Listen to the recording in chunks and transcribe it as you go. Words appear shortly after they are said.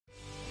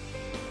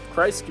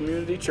Christ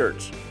Community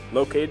Church,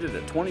 located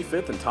at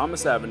 25th and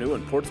Thomas Avenue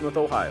in Portsmouth,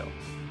 Ohio.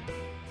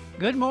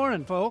 Good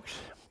morning, folks.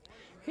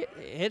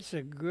 It's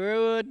a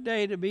good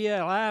day to be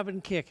alive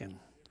and kicking.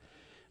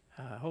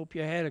 I hope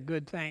you had a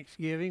good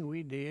Thanksgiving.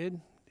 We did.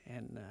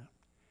 And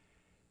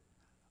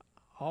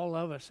all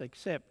of us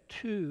except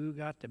two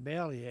got the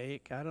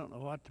bellyache. I don't know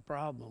what the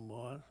problem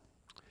was,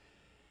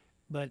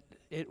 but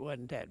it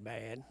wasn't that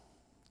bad.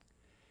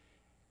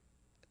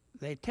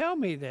 They tell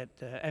me that,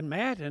 and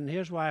Matt and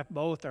his wife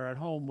both are at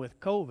home with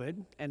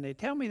COVID, and they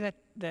tell me that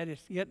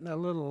it's getting a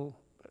little,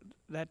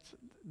 that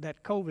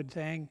COVID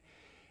thing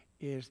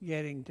is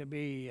getting to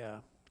be,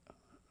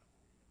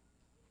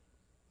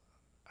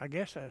 I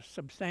guess, a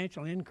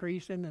substantial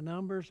increase in the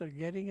numbers that are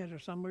getting it or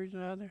some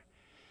reason or other.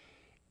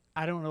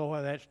 I don't know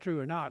whether that's true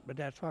or not, but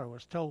that's what I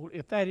was told.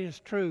 If that is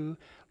true,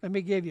 let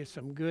me give you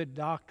some good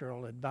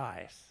doctoral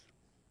advice.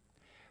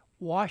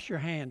 Wash your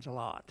hands a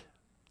lot.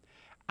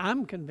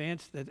 I'm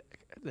convinced that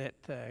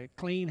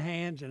clean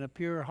hands and a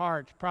pure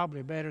heart's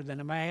probably better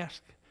than a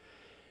mask,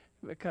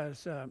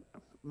 because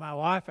my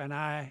wife and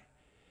I,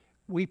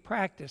 we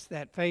practice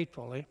that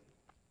faithfully,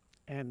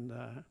 and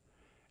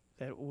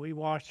that we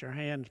wash our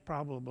hands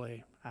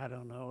probably, I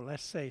don't know,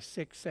 let's say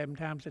 6-7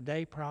 times a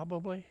day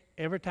probably.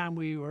 Every time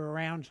we were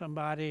around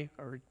somebody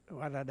or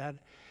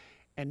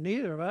and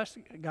neither of us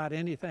got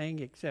anything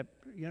except,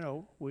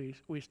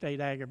 we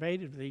stayed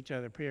aggravated with each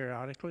other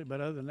periodically, but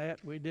other than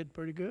that, we did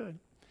pretty good.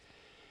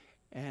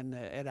 And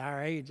at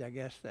our age, I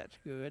guess that's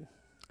good.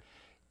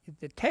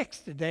 The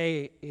text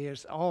today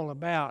is all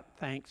about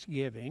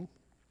Thanksgiving.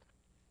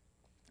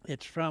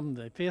 It's from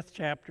the 5th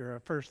chapter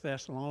of 1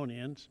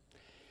 Thessalonians.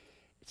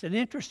 It's an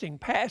interesting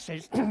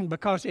passage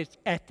because it's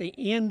at the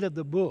end of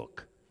the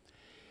book,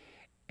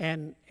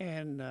 and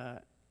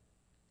it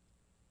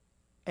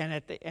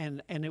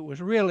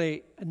was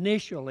really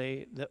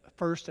initially the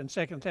 1st and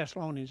 2nd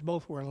Thessalonians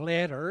both were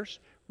letters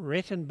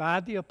written by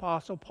the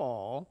Apostle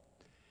Paul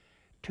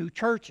to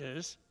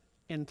churches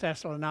in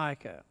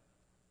Thessalonica.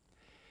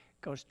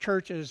 Because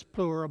churches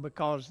plural,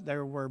 because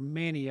there were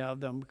many of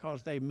them,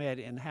 because they met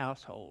in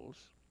households.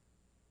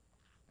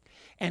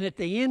 And at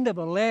the end of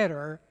a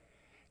letter,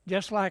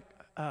 just like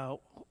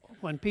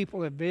when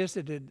people have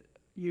visited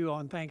you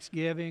on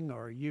Thanksgiving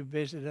or you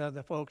visited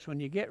other folks, when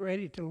you get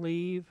ready to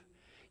leave,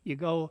 you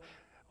go,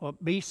 well,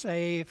 be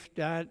safe,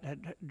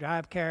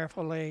 drive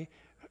carefully,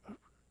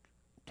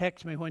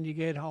 text me when you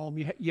get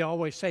home. You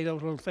always say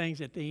those little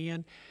things at the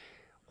end.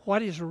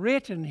 What is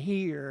written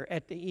here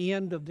at the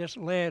end of this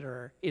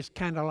letter is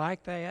kind of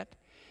like that.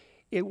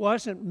 It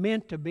wasn't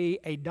meant to be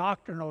a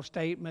doctrinal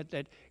statement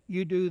that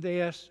you do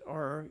this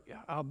or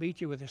I'll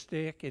beat you with a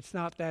stick. It's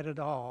not that at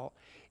all.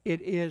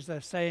 It is a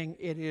saying,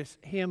 it is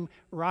him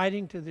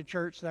writing to the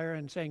church there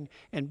and saying,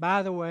 and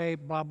by the way,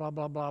 blah, blah,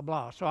 blah, blah,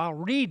 blah. So I'll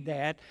read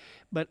that,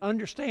 but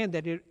understand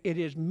that it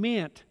is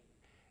meant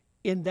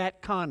in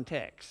that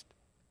context.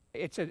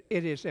 It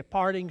is a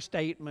parting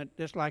statement,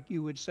 just like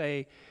you would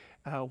say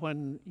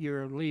when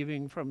you're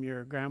leaving from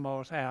your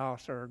grandma's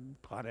house or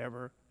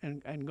whatever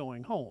and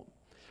going home.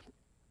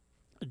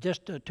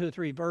 Just 2 or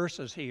 3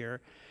 verses here,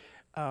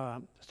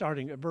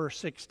 starting at verse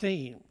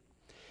 16.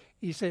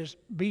 He says,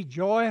 be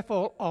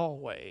joyful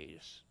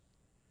always,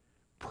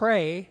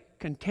 pray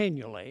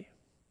continually,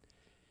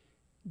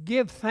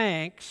 give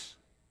thanks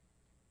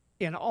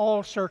in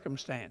all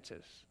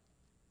circumstances,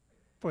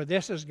 for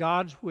this is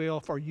God's will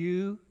for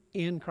you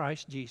in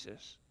Christ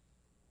Jesus.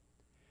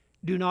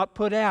 Do not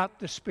put out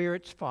the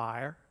Spirit's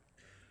fire.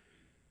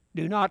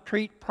 Do not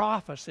treat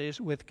prophecies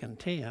with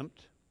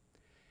contempt.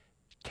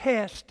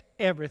 Test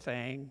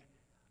everything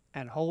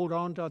and hold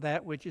on to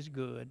that which is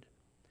good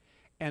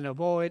and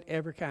avoid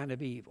every kind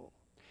of evil.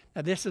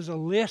 Now, this is a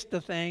list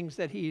of things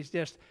that he's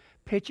just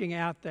pitching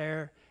out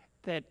there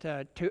that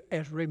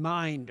as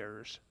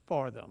reminders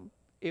for them.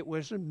 It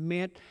wasn't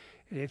meant,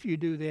 if you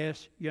do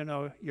this,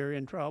 you're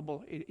in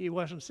trouble. He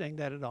wasn't saying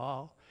that at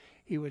all.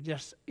 He was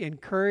just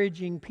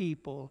encouraging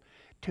people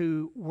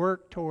to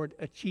work toward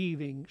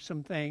achieving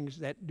some things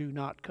that do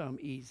not come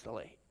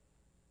easily.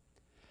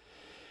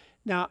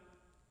 Now,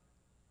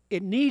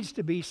 it needs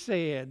to be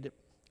said,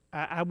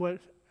 I was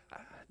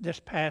this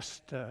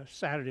past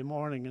Saturday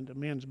morning in the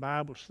men's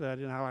Bible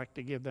study, and I like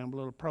to give them a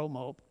little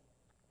promo.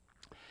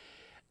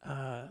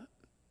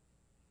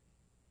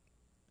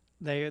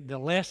 The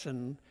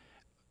lesson,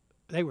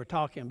 they were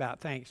talking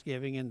about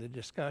Thanksgiving in the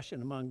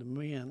discussion among the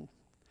men.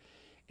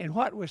 And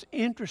what was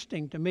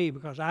interesting to me,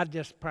 because I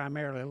just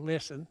primarily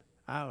listen,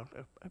 I'll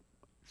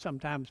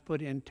sometimes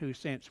put in 2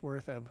 cents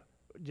worth of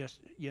just,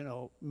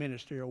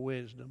 ministerial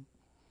wisdom.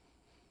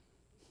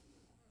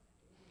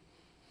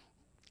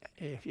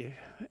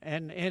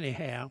 And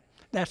anyhow,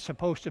 that's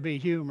supposed to be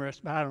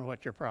humorous, but I don't know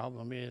what your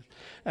problem is.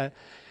 And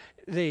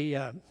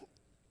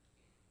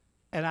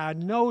I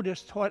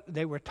noticed what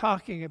they were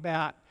talking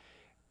about,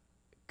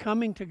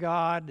 coming to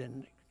God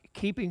and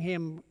keeping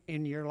him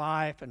in your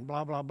life and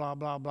blah, blah, blah,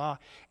 blah, blah.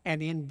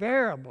 And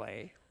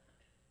invariably,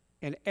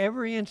 in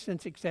every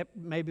instance except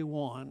maybe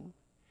one,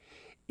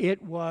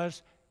 it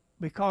was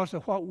because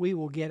of what we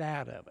will get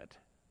out of it.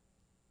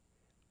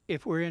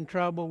 If we're in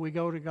trouble, we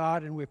go to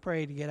God and we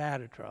pray to get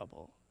out of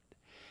trouble.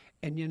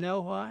 And you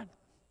know what?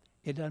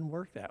 It doesn't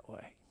work that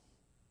way.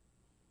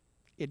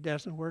 It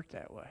doesn't work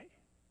that way.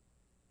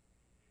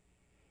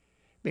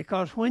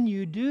 Because when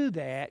you do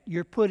that,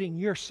 you're putting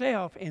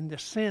yourself in the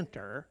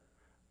center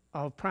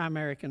of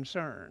primary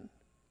concern.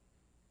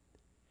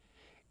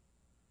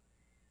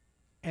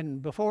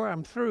 And before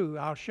I'm through,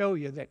 I'll show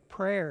you that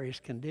prayer is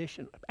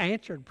conditional.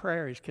 Answered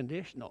prayer is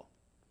conditional.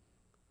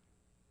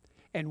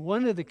 And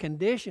one of the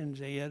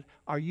conditions is,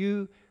 are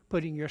you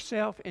putting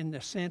yourself in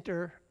the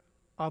center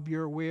of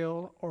your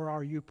will, or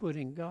are you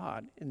putting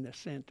God in the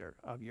center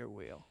of your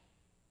will?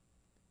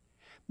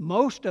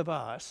 Most of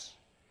us,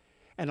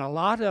 and a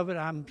lot of it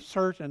I'm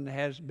certain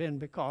has been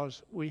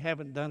because we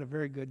haven't done a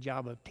very good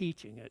job of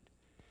teaching it.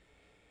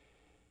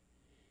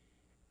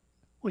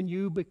 When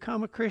you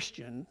become a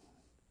Christian,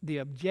 the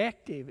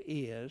objective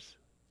is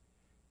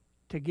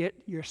to get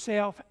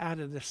yourself out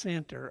of the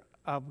center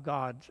of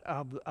God's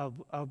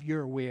of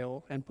your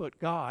will and put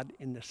God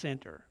in the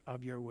center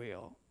of your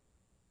will.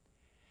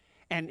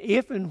 And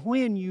if and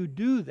when you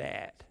do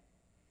that,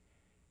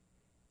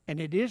 and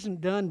it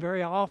isn't done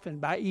very often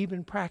by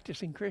even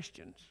practicing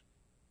Christians,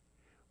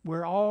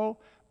 we're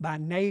all by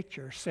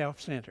nature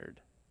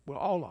self-centered. We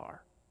all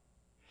are.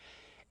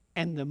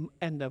 And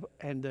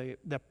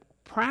the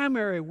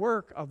primary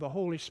work of the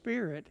Holy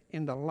Spirit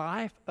in the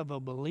life of a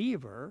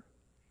believer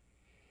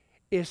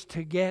is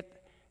to get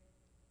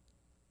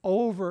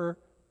over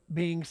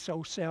being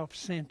so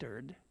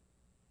self-centered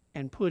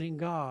and putting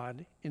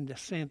God in the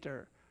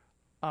center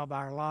of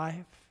our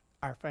life,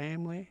 our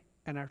family,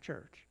 and our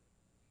church.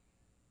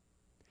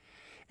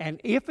 And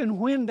if and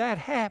when that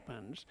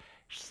happens,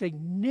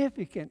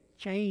 significant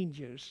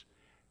changes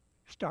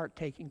start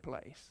taking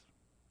place.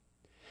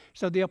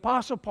 So the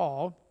Apostle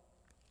Paul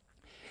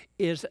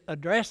is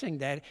addressing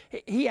that.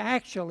 He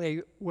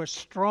actually was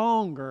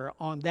stronger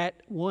on that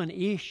one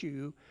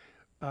issue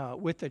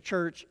with the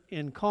church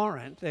in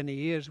Corinth than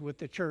he is with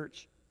the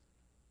church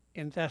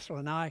in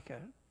Thessalonica.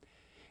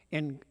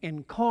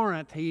 In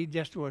Corinth, he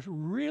just was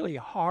really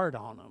hard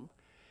on them,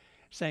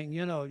 saying,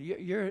 you know,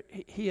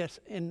 he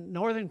is, in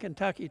Northern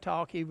Kentucky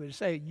talk, he would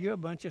say, you're a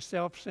bunch of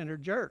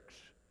self-centered jerks.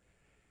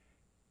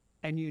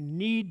 And you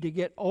need to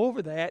get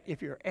over that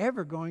if you're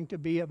ever going to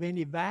be of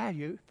any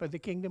value for the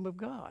kingdom of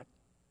God.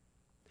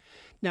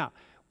 Now,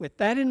 with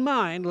that in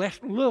mind,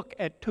 let's look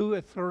at 2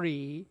 or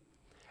 3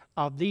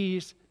 of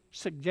these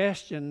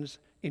suggestions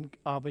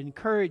of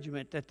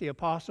encouragement that the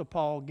Apostle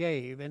Paul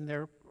gave.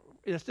 And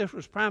this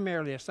was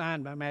primarily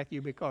assigned by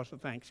Matthew because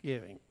of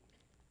Thanksgiving.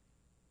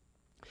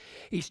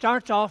 He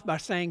starts off by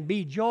saying,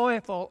 be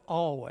joyful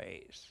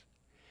always.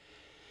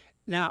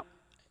 Now,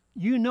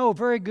 you know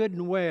very good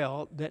and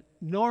well that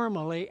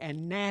normally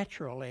and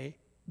naturally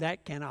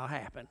that cannot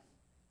happen.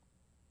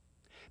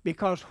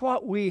 Because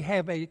what we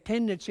have a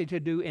tendency to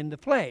do in the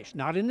flesh,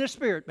 not in the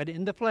spirit, but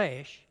in the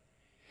flesh,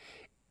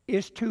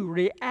 is to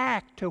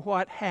react to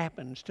what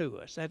happens to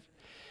us.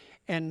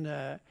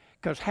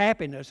 Because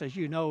happiness, as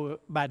you know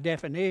by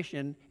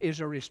definition, is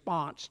a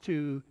response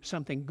to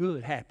something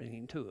good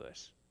happening to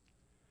us.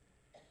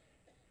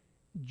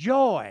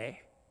 Joy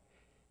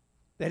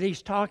that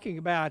he's talking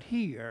about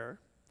here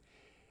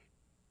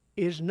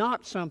is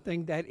not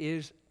something that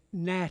is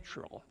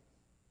natural.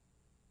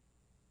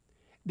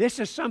 This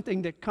is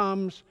something that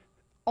comes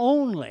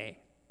only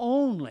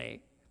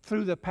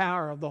through the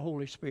power of the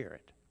Holy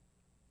Spirit.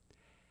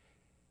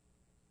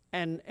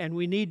 And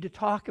we need to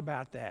talk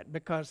about that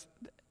because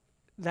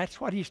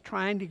that's what he's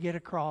trying to get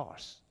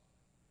across.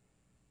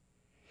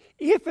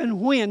 If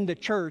and when the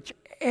church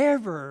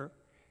ever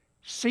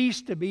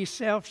ceased to be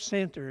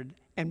self-centered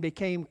and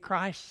became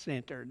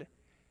Christ-centered,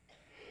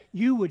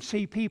 you would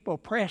see people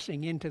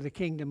pressing into the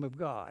kingdom of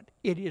God.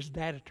 It is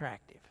that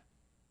attractive.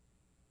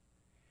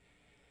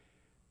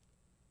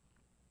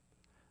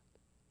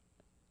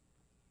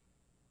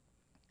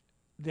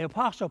 The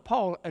Apostle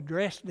Paul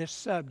addressed this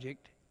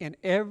subject in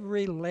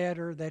every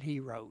letter that he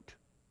wrote.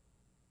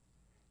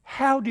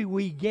 How do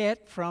we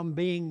get from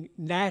being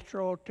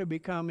natural to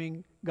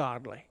becoming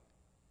godly?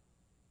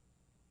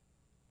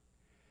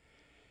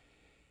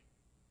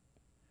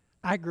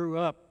 I grew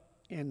up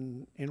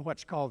in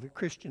what's called the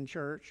Christian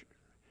church.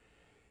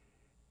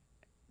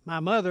 My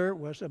mother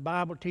was a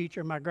Bible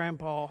teacher. My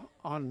grandpa,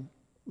 on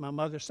my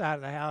mother's side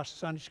of the house,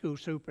 Sunday school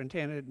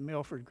superintendent at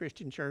Milford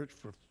Christian Church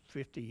for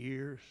 50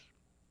 years.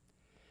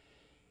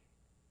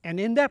 And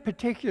in that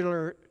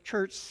particular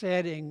church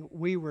setting,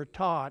 we were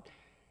taught,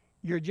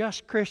 you're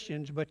just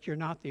Christians, but you're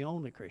not the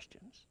only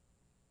Christians.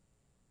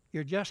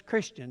 You're just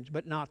Christians,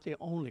 but not the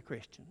only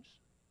Christians.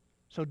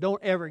 So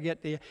don't ever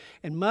get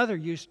and Mother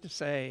used to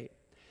say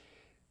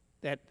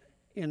that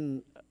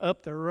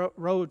up the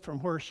road from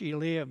where she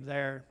lived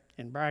there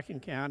in Bracken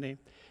County,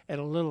 at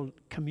a little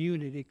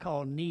community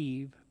called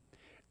Neve,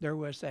 there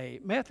was a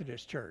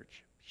Methodist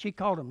church. She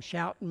called them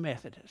Shouting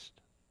Methodist.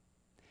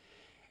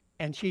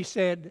 And she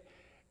said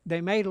they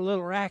made a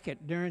little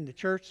racket during the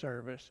church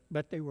service,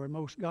 but they were the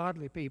most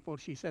godly people,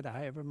 she said,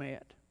 I ever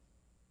met.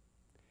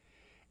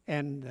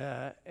 And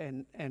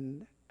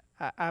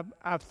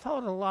I've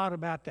thought a lot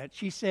about that.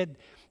 She said,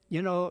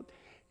 you know,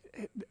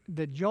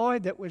 the joy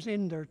that was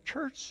in their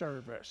church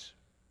service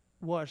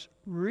was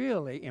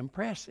really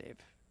impressive.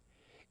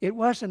 It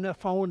wasn't a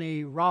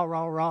phony rah,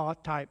 rah, rah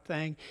type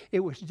thing. It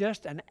was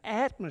just an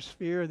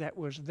atmosphere that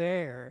was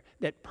there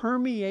that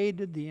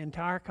permeated the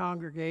entire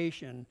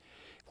congregation.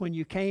 When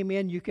you came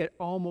in, you could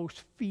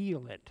almost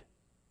feel it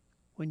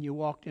when you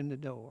walked in the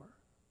door.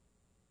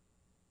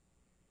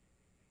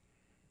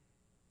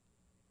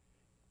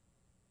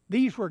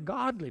 These were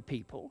godly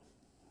people,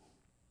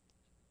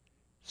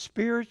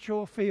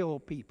 spiritual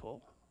filled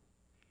people.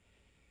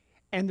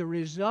 And the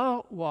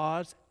result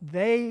was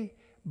they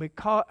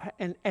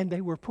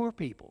were poor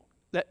people.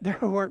 There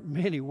weren't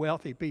many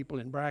wealthy people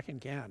in Bracken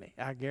County,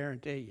 I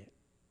guarantee you.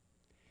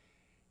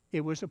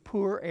 It was a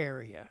poor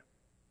area.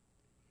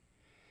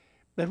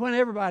 But when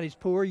everybody's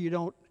poor, you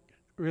don't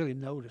really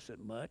notice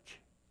it much.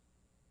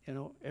 You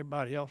know,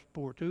 everybody else is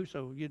poor too,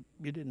 so you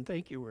didn't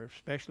think you were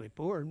especially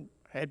poor and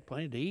had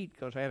plenty to eat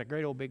because I had a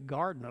great old big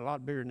garden, a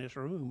lot bigger than this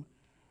room.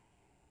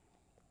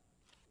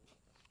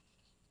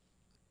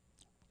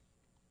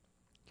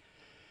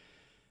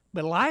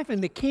 But life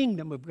in the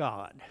kingdom of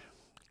God,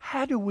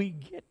 how do we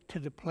get to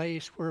the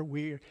place where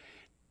we're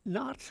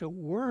not so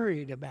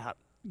worried about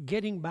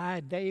getting by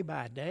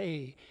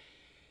day,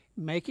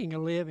 making a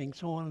living,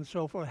 so on and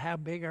so forth, how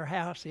big our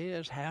house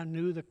is, how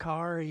new the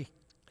car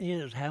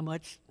is, how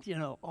much,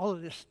 all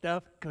of this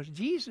stuff? Because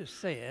Jesus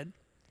said,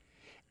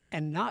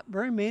 and not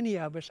very many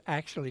of us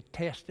actually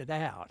test it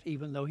out,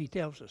 even though he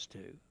tells us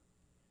to.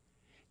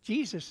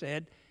 Jesus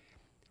said,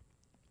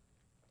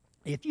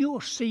 if you will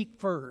seek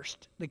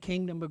first the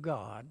kingdom of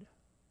God,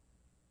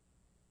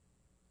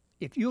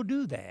 if you'll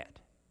do that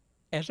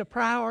as a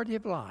priority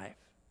of life,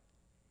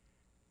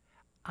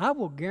 I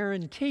will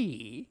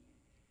guarantee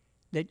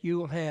that you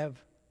will have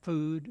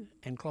food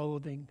and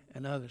clothing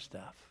and other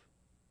stuff.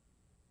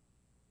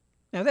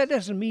 Now, that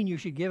doesn't mean you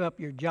should give up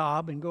your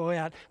job and go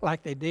out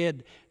like they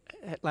did,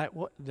 like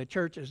what the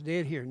churches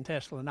did here in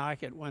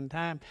Thessalonica at one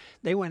time.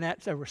 They went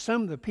out, there were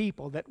some of the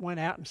people that went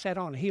out and sat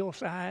on a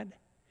hillside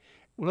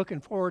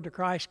looking forward to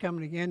Christ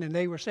coming again, and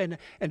they were saying,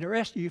 and the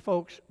rest of you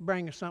folks,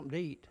 bring us something to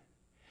eat.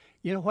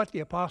 You know what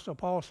the Apostle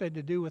Paul said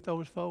to do with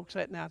those folks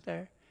sitting out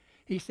there?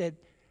 He said,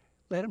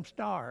 let them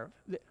starve.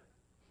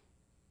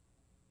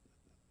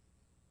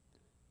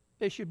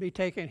 They should be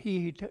taken.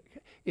 He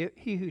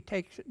who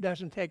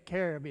doesn't take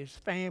care of his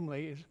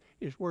family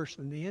is worse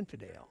than the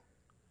infidel.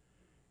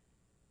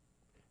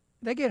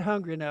 They get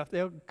hungry enough,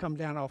 they'll come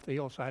down off the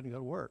hillside and go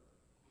to work.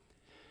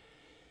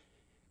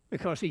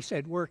 Because he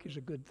said work is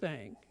a good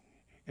thing,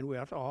 and we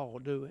ought to all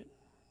do it.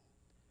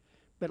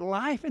 But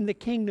life in the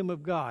kingdom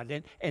of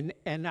God, and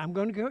I'm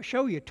going to go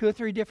show you 2 or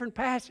 3 different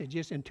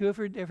passages in 2 or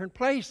 3 different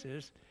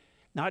places,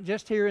 not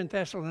just here in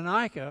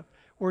Thessalonica,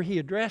 where he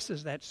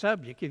addresses that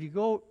subject. If you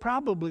go,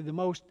 probably the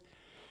most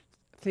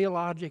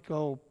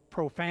theological,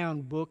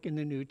 profound book in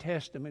the New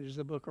Testament is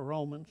the book of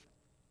Romans.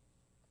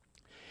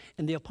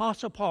 And the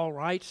Apostle Paul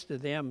writes to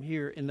them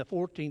here in the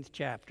 14th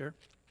chapter,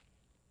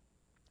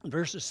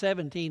 verses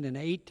 17 and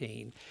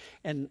 18,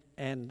 and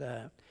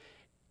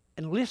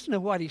listen to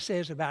what he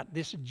says about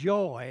this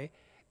joy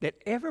that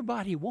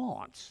everybody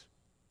wants,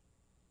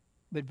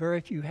 but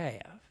very few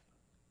have.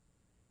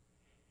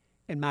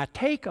 And my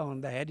take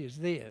on that is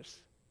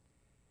this: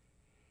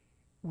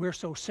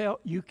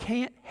 you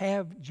can't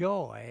have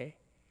joy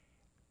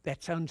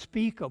that's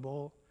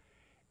unspeakable,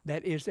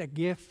 that is a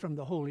gift from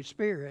the Holy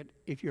Spirit,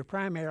 if you're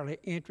primarily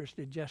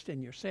interested just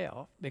in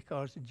yourself,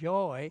 because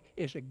joy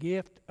is a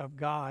gift of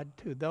God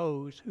to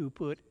those who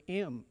put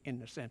Him in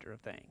the center of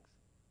things.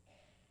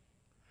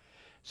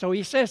 So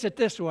he says it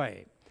this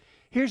way.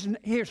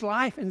 Here's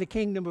life in the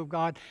kingdom of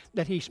God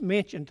that he's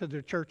mentioned to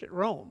the church at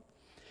Rome.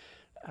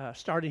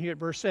 Starting here at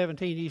verse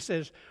 17, he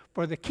says,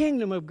 for the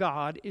kingdom of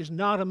God is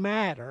not a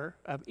matter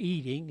of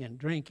eating and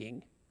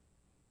drinking,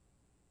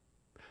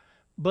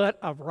 but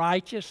of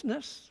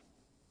righteousness,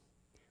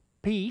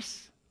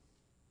 peace,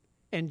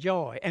 and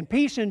joy. And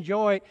peace and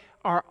joy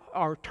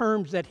are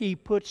terms that he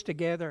puts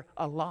together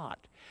a lot.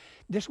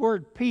 This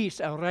word peace,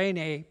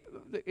 eirene,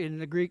 in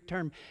the Greek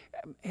term,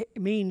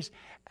 means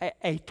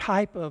a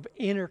type of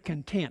inner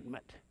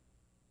contentment.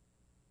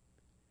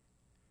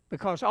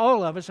 Because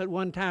all of us at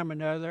one time or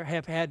another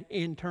have had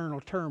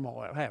internal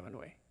turmoil, haven't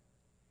we?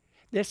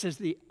 This is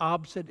the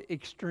opposite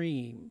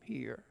extreme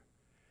here.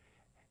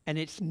 And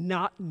it's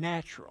not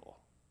natural.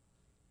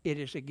 It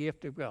is a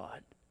gift of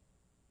God.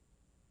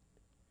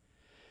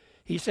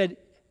 He said,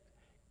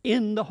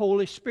 in the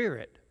Holy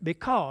Spirit,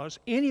 because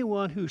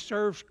anyone who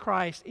serves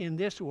Christ in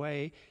this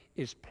way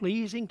is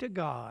pleasing to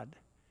God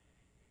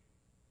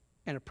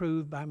and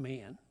approved by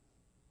men.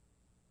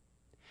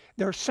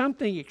 There's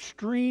something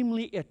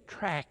extremely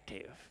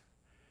attractive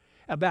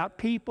about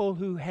people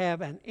who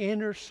have an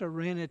inner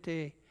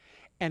serenity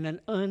and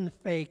an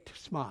unfaked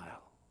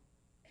smile.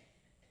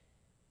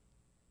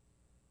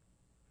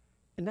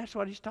 And that's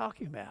what he's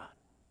talking about.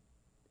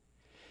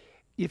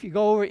 If you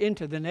go over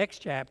into the next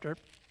chapter,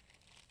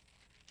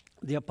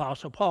 the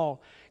Apostle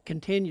Paul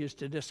continues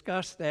to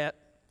discuss that.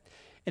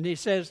 And he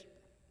says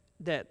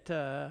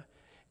that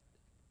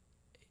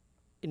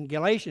in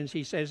Galatians,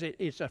 he says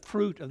it's a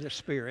fruit of the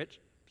Spirit,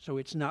 so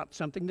it's not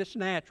something that's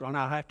natural. And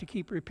I'll have to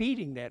keep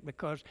repeating that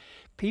because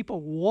people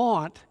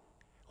want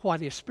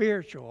what is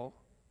spiritual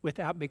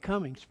without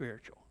becoming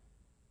spiritual.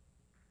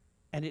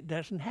 And it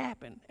doesn't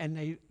happen.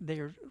 And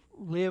they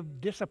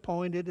live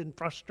disappointed and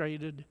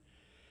frustrated.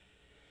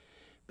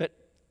 But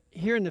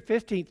here in the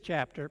 15th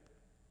chapter,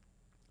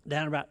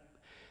 down about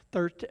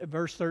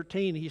verse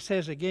 13, he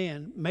says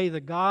again, "May the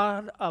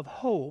God of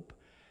hope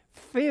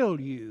fill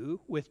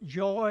you with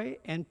joy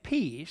and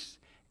peace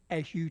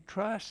as you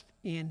trust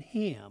in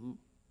Him,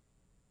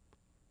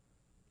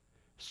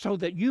 so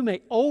that you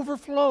may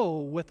overflow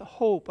with the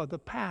hope of the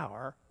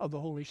power of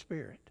the Holy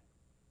Spirit."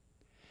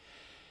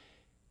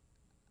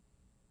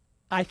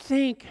 I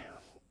think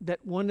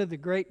that one of the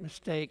great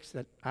mistakes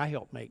that I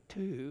help make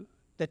too,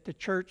 that the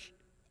church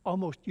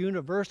almost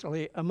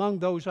universally, among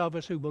those of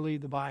us who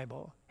believe the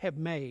Bible, have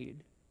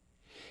made,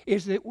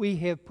 is that we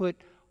have put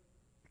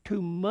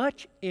too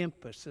much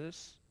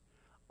emphasis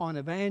on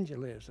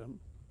evangelism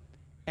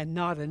and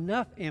not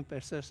enough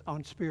emphasis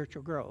on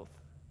spiritual growth.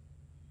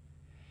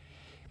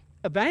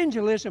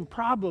 Evangelism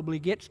probably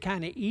gets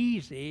kind of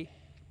easy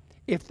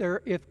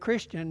if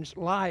Christians'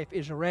 life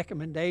is a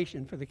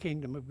recommendation for the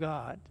kingdom of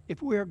God,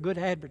 if we're a good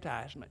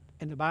advertisement,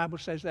 and the Bible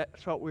says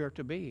that's what we are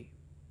to be.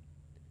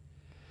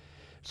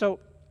 So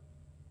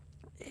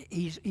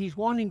he's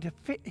wanting to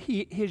fit,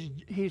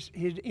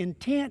 his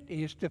intent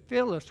is to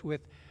fill us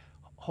with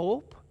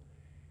hope,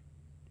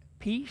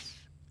 peace,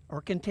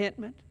 or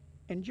contentment,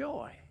 and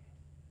joy.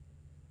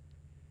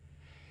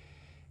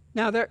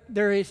 Now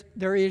there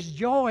is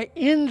joy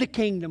in the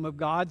kingdom of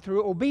God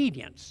through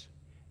obedience.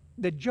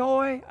 The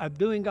joy of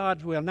doing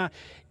God's will. Now,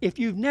 if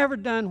you've never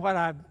done what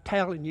I'm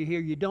telling you here,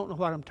 you don't know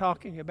what I'm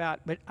talking about,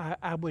 but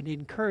I would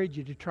encourage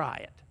you to try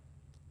it.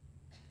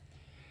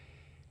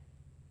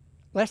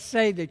 Let's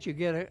say that you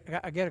get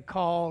a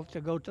call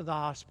to go to the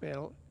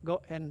hospital,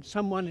 and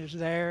someone is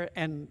there,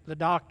 and the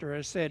doctor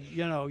has said,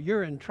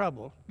 you're in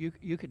trouble.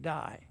 You could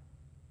die.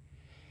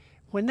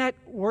 When that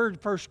word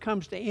first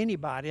comes to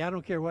anybody, I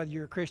don't care whether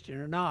you're a Christian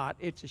or not,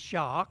 it's a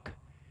shock.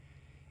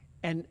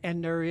 And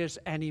there is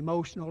an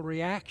emotional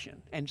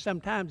reaction. And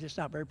sometimes it's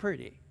not very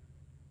pretty.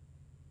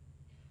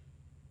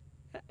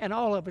 And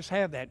all of us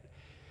have that.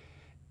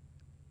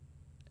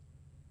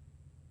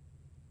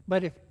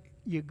 But if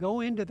you go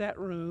into that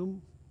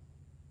room,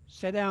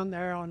 sit down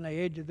there on the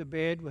edge of the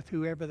bed with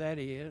whoever that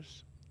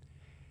is,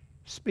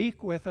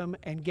 speak with them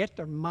and get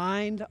their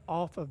mind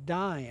off of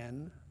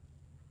dying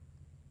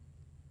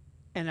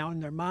and on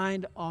their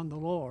mind on the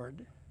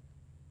Lord,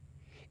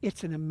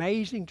 it's an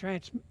amazing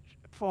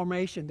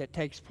transformation that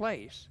takes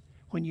place.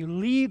 When you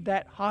leave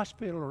that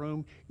hospital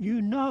room,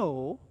 you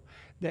know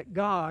that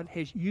God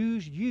has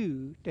used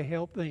you to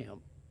help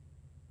them.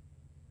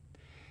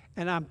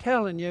 And I'm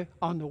telling you,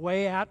 on the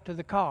way out to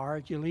the car,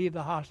 as you leave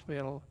the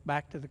hospital,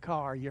 back to the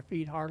car, your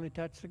feet hardly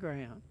touch the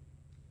ground.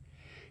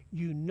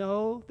 You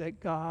know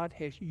that God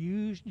has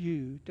used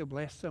you to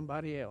bless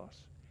somebody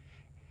else.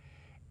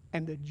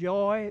 And the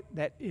joy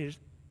that is,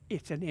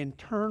 it's an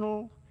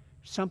internal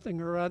something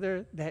or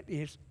other that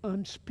is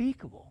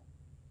unspeakable.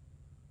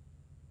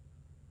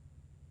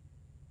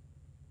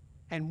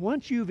 And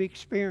once you've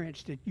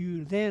experienced it,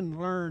 you then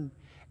learn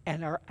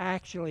and are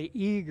actually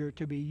eager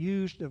to be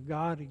used of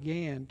God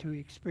again to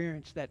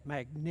experience that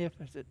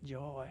magnificent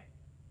joy.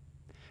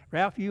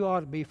 Ralph, you ought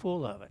to be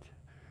full of it,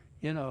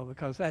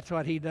 because that's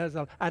what he does.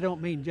 I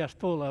don't mean just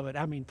full of it,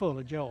 I mean full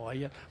of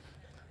joy.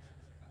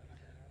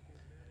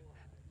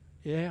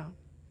 Yeah.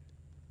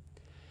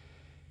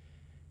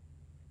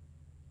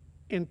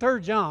 In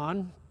 3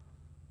 John,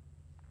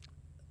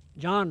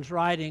 John's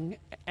writing,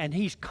 and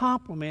he's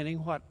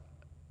complimenting what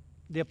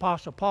the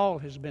Apostle Paul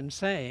has been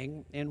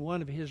saying in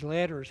one of his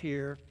letters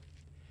here,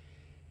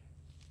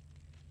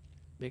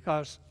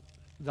 because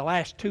the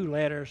last 2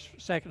 letters,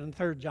 2nd and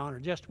 3rd John, are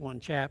just one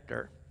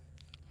chapter.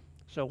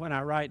 So when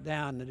I write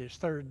down that it's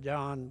 3rd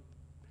John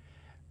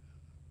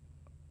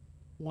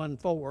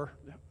 1:4,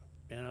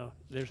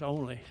 there's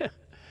only,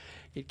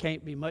 it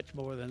can't be much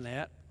more than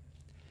that.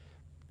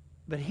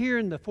 But here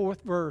in the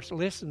 4th verse,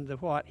 listen to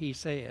what he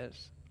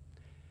says.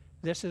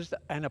 This is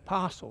an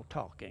apostle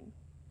talking.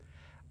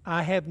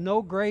 "I have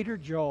no greater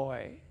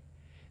joy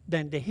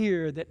than to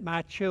hear that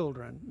my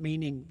children,"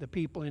 meaning the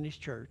people in his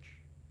church,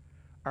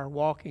 "are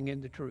walking in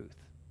the truth."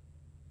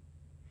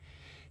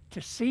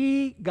 To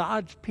see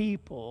God's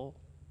people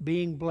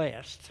being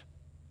blessed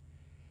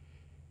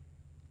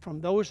from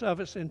those of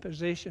us in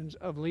positions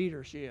of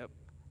leadership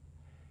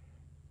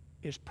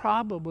is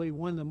probably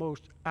one of the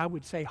most, I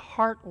would say,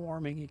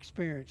 heartwarming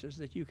experiences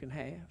that you can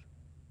have.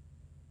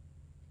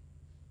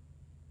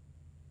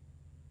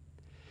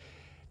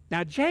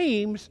 Now,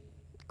 James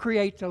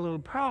creates a little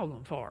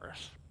problem for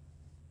us.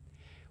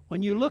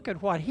 When you look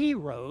at what he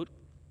wrote,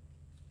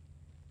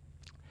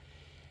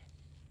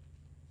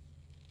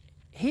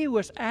 he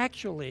was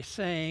actually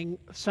saying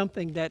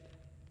something that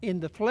in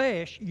the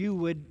flesh you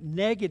would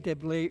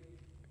negatively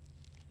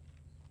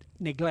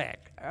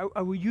neglect,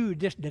 or you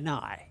just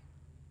deny.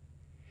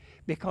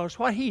 Because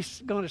what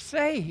he's going to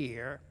say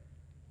here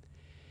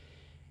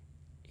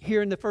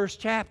in the first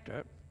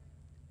chapter,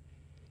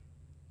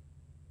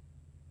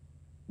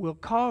 will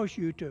cause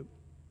you to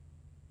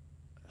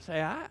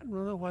say, I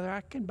don't know whether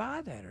I can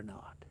buy that or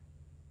not.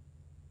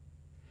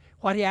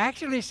 What he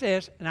actually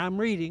says, and I'm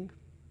reading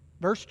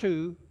verse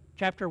 2,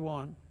 chapter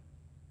 1,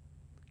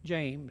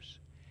 James,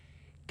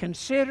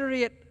 consider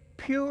it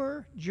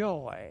pure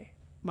joy,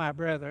 my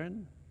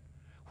brethren,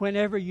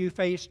 whenever you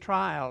face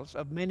trials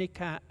of many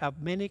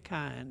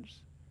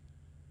kinds,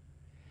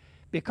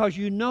 because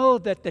you know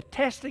that the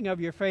testing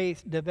of your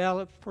faith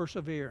develops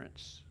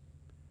perseverance.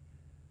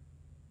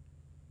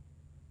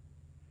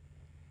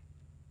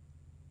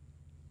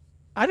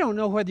 I don't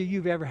know whether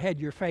you've ever had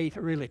your faith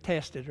really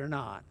tested or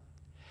not.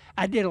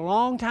 I did a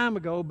long time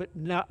ago, but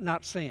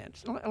not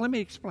since. Let me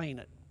explain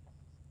it.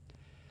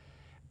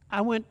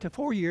 I went to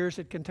 4 years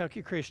at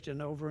Kentucky Christian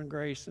over in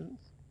Grayson.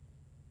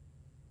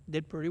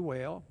 Did pretty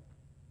well.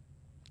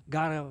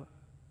 Got a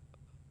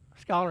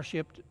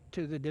scholarship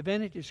to the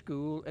Divinity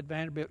School at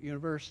Vanderbilt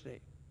University.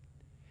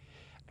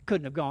 I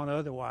couldn't have gone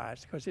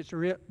otherwise because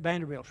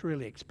Vanderbilt's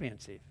really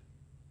expensive.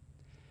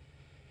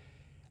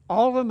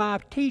 All of my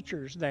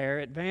teachers there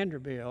at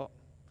Vanderbilt,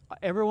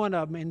 every one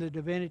of them in the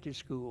Divinity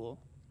School,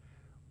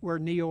 were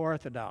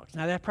Neo-Orthodox.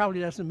 Now that probably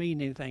doesn't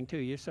mean anything to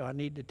you, so I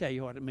need to tell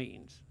you what it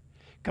means.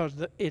 Because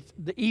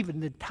even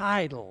the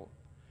title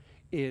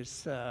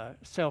is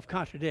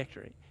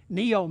self-contradictory.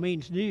 Neo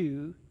means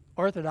new,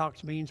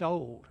 Orthodox means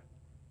old.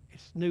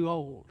 It's new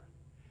old.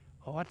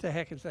 Well, what the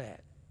heck is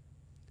that?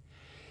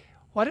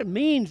 What it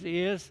means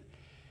is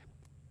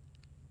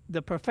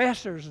the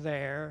professors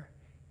there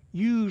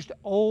used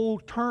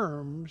old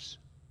terms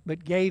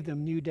but gave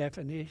them new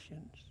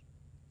definitions.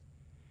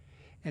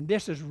 And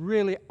this has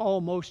really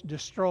almost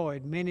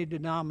destroyed many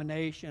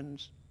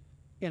denominations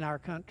in our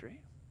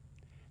country.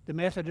 The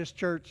Methodist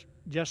Church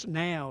just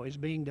now is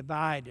being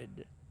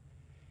divided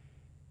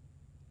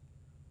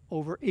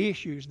over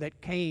issues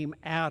that came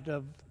out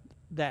of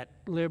that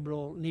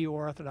liberal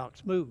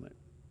neo-Orthodox movement.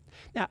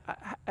 Now,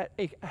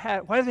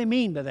 what do they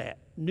mean by that?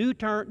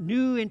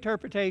 New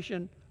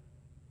interpretation,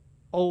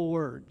 old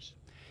words.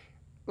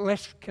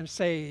 Let's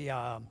say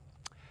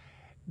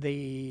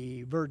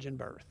the virgin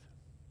birth.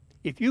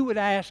 If you would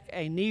ask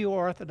a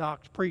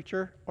neo-Orthodox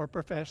preacher or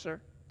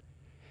professor,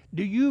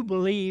 do you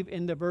believe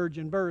in the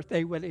virgin birth?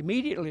 They would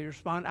immediately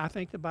respond, I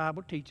think the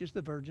Bible teaches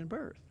the virgin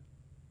birth.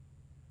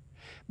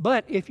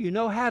 But if you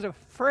know how to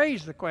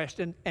phrase the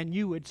question, and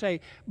you would say,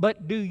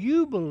 but do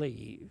you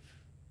believe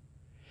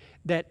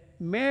that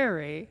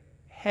Mary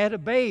had a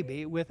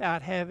baby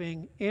without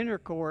having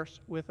intercourse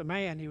with a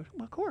man? He was,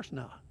 well, of course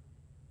not.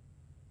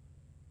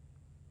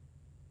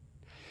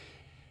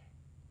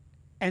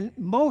 And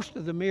most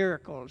of the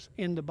miracles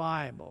in the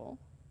Bible,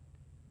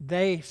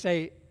 they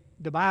say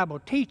the Bible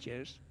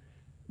teaches,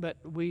 but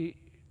we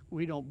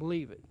don't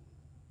believe it.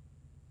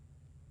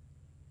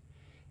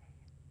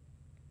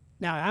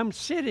 Now I'm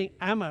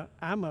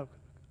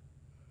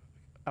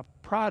a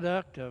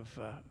product of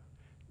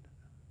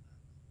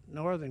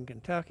Northern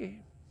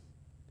Kentucky,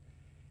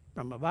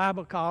 from a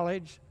Bible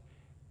college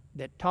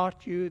that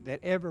taught you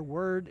that every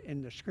word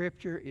in the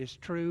Scripture is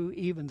true,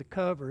 even the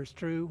cover is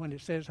true when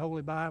it says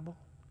Holy Bible,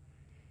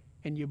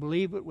 and you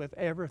believe it with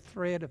every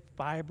thread of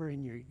fiber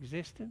in your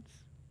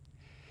existence.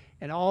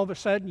 And all of a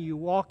sudden you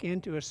walk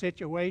into a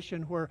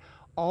situation where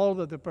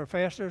all of the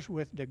professors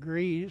with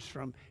degrees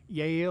from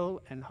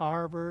Yale and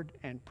Harvard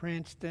and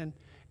Princeton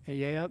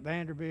and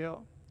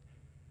Vanderbilt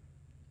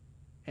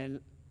and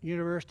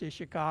University of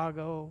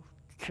Chicago,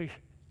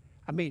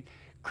 I mean,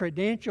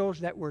 credentials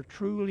that were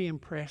truly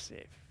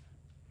impressive.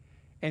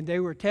 And they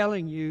were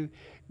telling you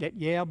that,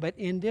 yeah, but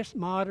in this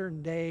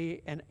modern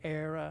day and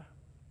era,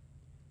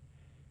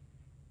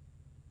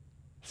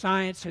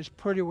 science has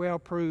pretty well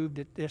proved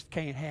that this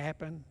can't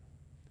happen,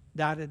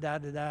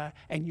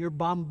 and you're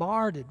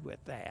bombarded with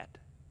that.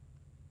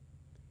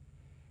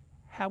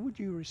 How would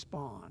you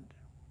respond?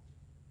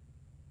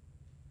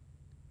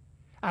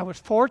 I was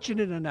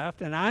fortunate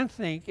enough, and I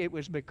think it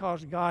was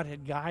because God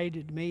had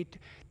guided me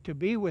to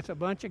be with a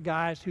bunch of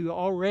guys who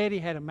already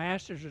had a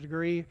master's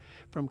degree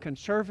from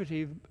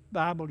conservative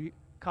Bible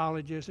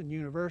colleges and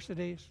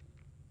universities,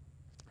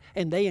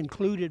 and they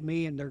included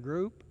me in their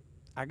group.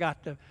 I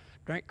got to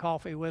drink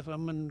coffee with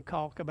them and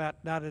talk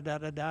about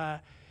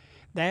that.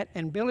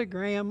 And Billy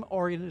Graham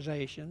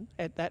organization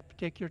at that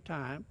particular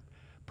time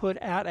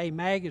put out a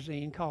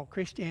magazine called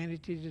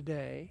Christianity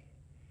Today.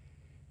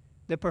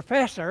 The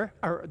professor,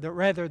 or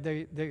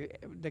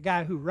the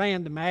guy who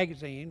ran the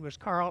magazine, was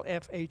Carl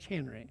F.H.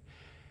 Henry.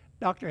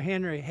 Dr.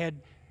 Henry had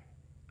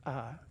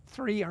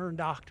 3 earned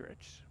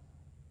doctorates,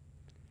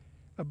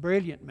 a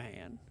brilliant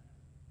man.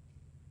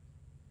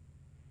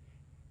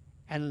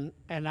 And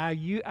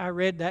I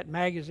read that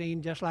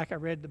magazine just like I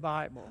read the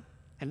Bible.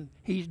 And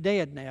he's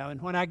dead now.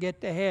 And when I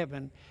get to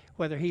heaven,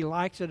 whether he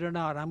likes it or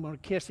not, I'm going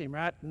to kiss him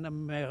right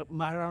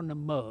on the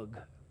mug.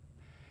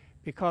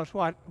 Because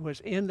what was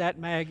in that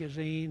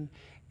magazine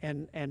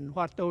and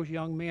what those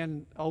young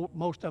men,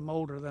 most of them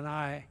older than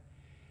I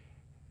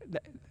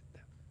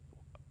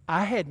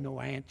had no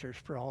answers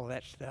for all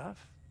that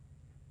stuff.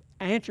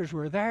 Answers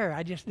were there,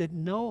 I just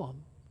didn't know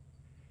them.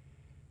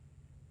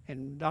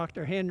 And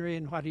Dr. Henry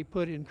and what he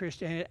put in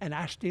Christianity, and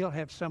I still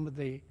have some of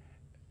the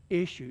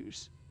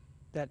issues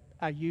that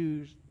I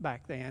used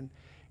back then,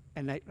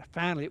 and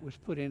finally it was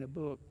put in a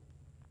book.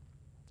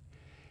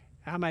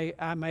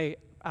 I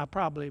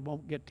probably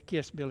won't get to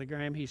kiss Billy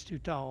Graham, he's too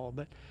tall,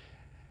 but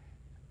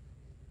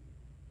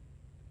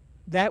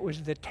that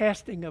was the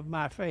testing of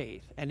my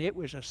faith, and it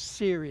was a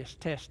serious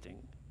testing.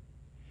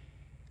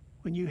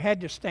 When you had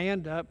to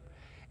stand up,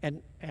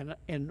 and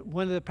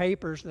one of the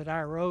papers that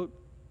I wrote,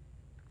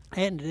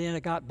 and then I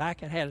got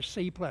back and had a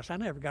C+. I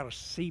never got a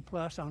C+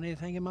 on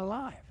anything in my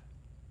life.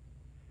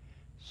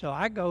 So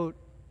I go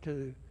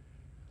to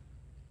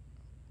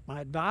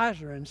my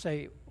advisor and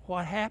say,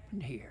 what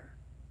happened here?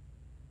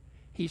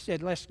 He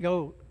said, let's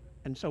go.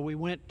 And so we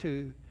went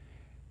to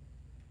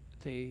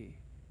the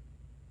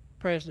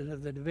president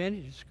of the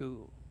divinity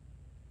school,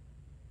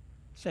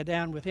 sat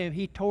down with him.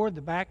 He tore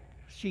the back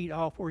sheet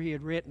off where he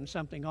had written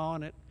something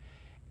on it,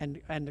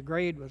 and the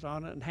grade was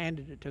on it, and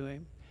handed it to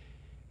him.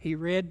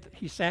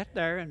 He sat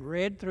there and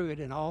read through it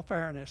in all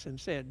fairness and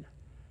said,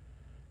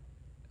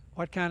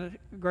 what kind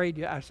of grade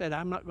do you? I said,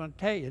 I'm not going to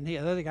tell you. And the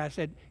other guy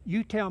said,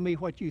 you tell me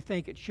what you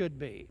think it should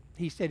be.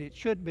 He said it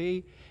should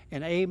be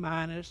an A-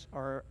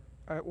 or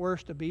at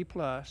worst a B+,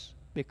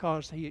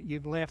 because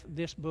you've left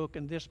this book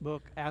and this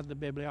book out of the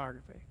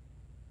bibliography.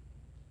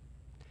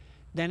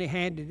 Then he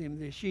handed him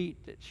the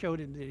sheet that showed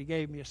him that he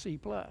gave me a C+.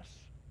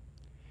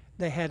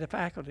 They had a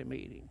faculty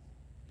meeting.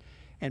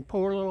 And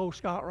poor little old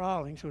Scott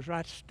Rawlings was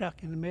right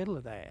stuck in the middle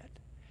of that.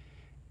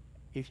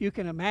 If you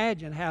can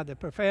imagine how the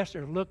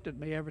professor looked at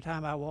me every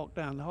time I walked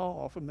down the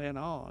hall from then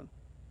on,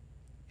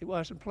 it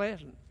wasn't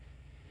pleasant.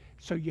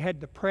 So you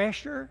had the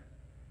pressure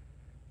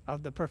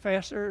of the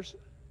professors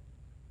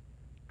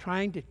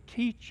trying to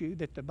teach you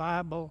that the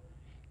Bible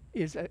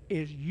is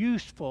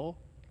useful,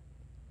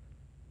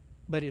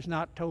 but is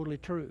not totally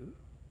true.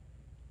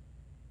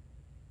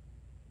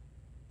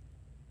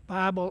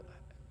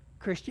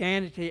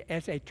 Christianity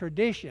as a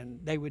tradition,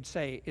 they would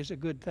say, is a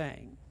good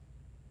thing.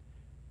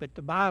 But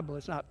the Bible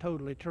is not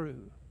totally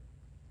true.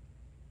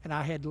 And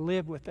I had to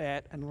live with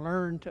that and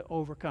learn to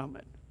overcome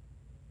it.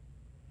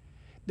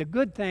 The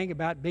good thing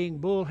about being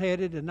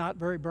bullheaded and not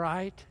very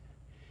bright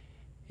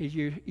is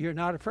you're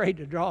not afraid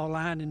to draw a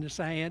line in the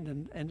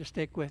sand and to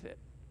stick with it.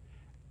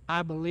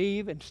 I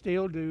believe, and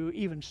still do,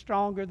 even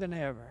stronger than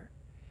ever,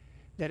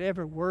 that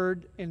every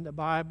word in the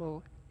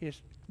Bible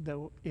is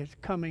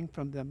coming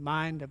from the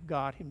mind of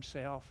God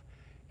himself,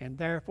 and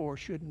therefore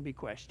shouldn't be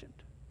questioned.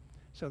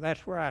 So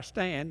that's where I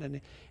stand,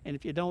 and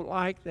if you don't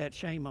like that,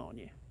 shame on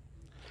you.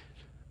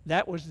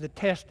 That was the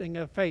testing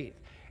of faith.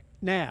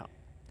 Now,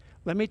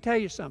 let me tell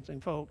you something,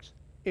 folks.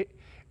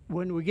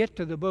 When we get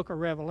to the book of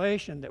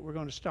Revelation that we're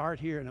going to start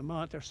here in a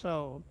month or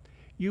so,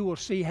 you will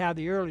see how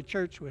the early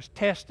church was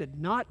tested,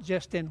 not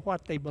just in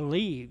what they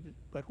believed,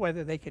 but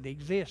whether they could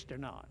exist or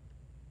not.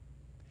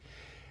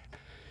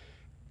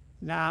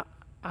 Now,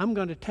 I'm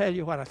going to tell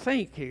you what I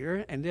think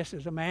here, and this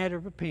is a matter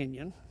of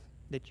opinion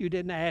that you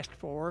didn't ask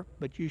for,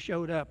 but you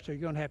showed up, so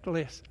you're going to have to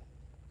listen.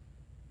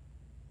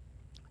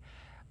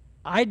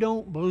 I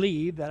don't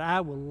believe that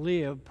I will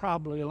live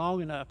probably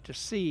long enough to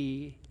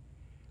see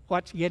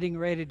what's getting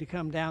ready to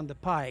come down the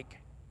pike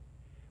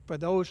for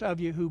those of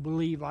you who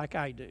believe like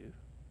I do,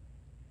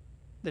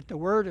 that the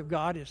Word of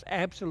God is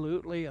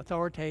absolutely,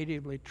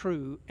 authoritatively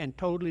true and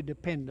totally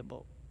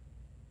dependable.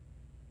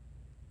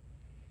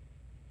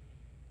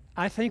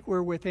 I think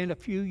we're within a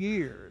few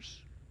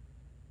years,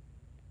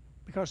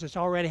 because it's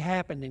already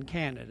happened in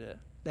Canada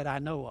that I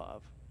know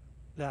of,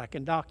 that I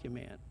can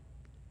document,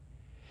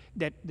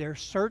 that there are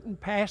certain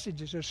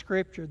passages of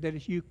Scripture that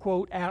if you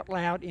quote out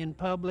loud in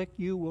public,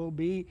 you will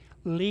be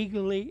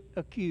legally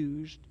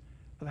accused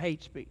of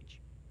hate speech.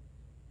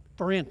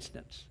 For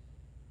instance,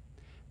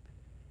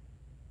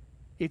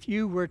 if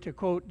you were to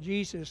quote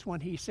Jesus when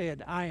he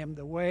said, I am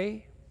the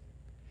way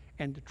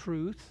and the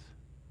truth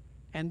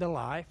and the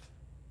life,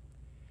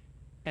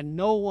 and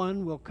no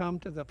one will come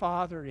to the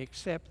Father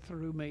except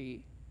through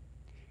me,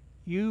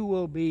 you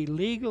will be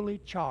legally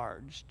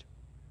charged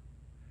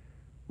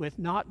with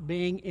not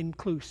being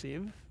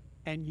inclusive,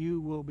 and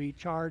you will be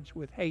charged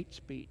with hate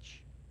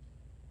speech.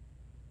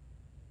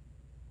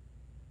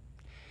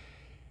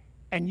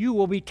 And you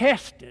will be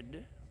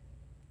tested.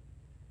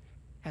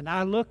 And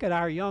I look at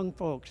our young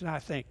folks and I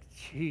think,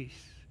 geez,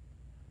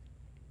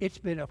 it's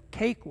been a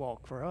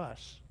cakewalk for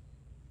us.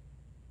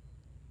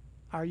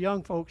 Our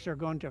young folks are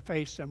going to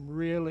face some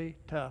really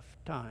tough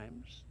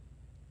times.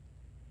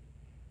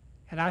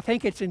 And I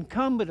think it's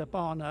incumbent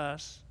upon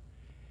us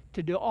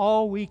to do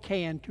all we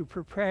can to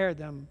prepare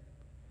them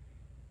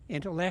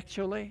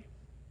intellectually,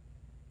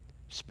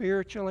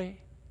 spiritually,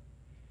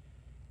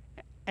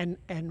 and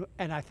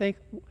I think,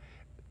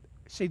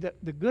 see,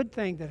 the good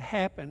thing that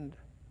happened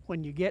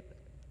when you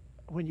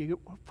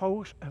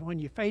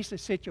face a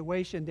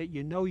situation that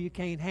you know you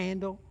can't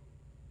handle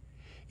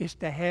is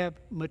to have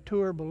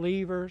mature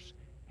believers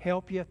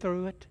help you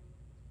through it.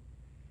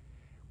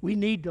 We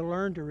need to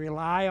learn to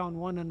rely on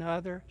one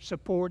another,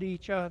 support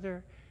each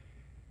other.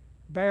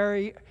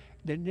 The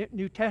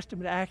New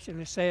Testament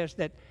actually says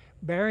that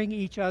bearing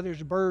each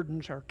other's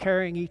burdens or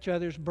carrying each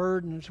other's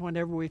burdens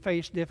whenever we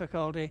face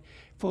difficulty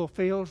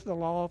fulfills the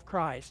law of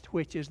Christ,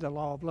 which is the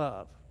law of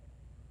love.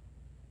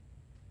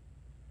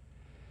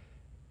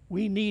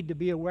 We need to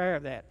be aware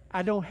of that.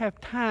 I don't have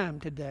time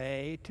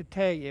today to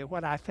tell you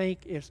what I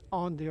think is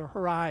on the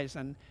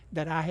horizon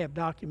that I have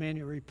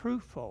documentary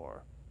proof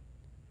for.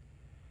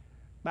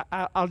 But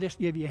I'll just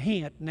give you a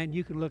hint, and then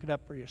you can look it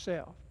up for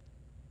yourself.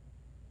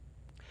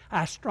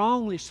 I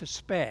strongly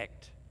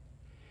suspect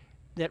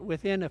that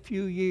within a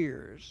few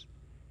years,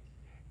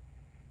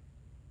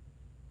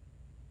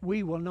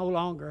 we will no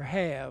longer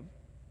have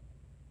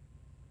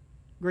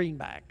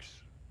greenbacks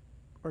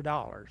or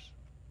dollars.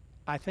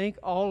 I think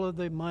all of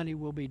the money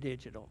will be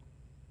digital.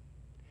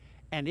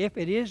 And if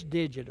it is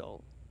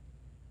digital,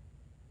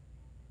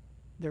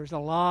 there's a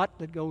lot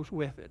that goes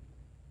with it.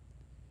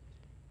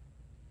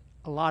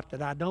 A lot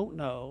that I don't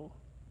know,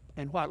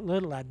 and what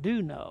little I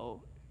do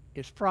know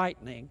is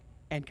frightening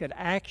and could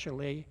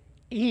actually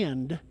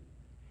end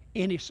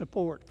any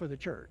support for the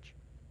church.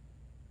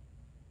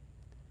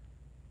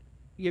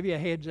 Give you a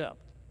heads up.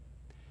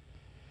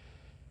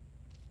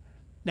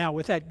 Now,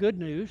 with that good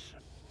news,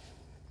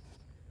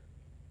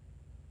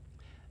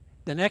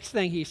 the next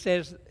thing he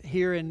says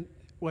here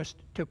was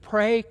to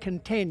pray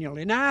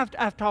continually. Now,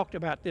 I've talked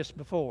about this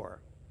before.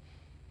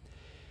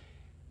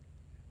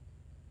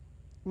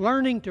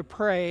 Learning to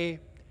pray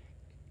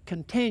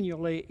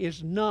continually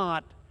is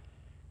not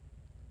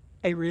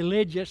a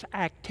religious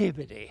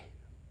activity.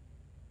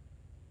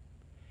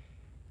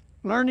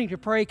 Learning to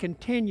pray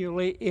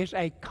continually is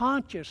a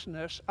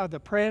consciousness of the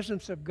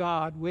presence of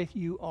God with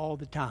you all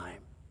the time.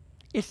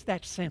 It's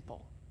that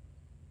simple.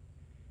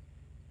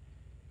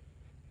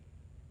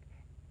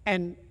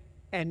 And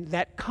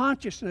that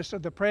consciousness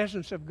of the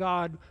presence of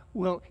God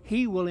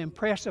He will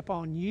impress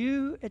upon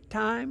you at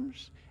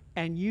times,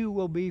 and you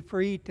will be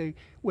free to,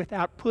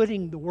 without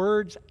putting the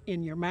words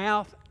in your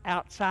mouth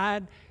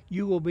outside,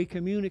 you will be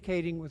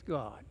communicating with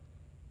God.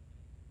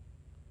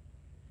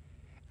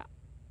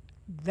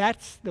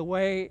 That's the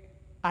way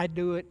I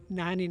do it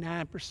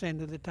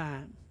 99% of the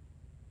time.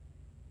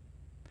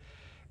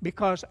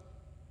 Because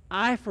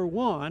I, for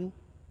one,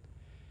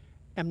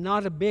 am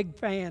not a big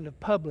fan of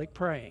public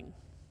praying.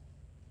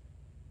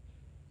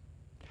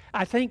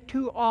 I think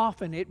too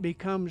often it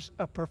becomes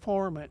a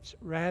performance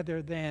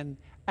rather than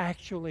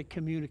actually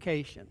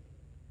communication.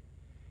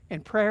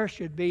 And prayer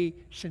should be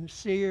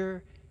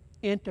sincere,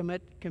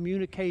 intimate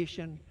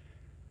communication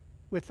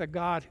with the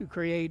God who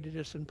created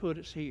us and put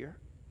us here.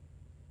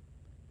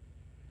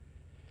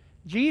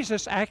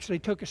 Jesus actually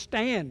took a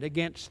stand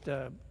against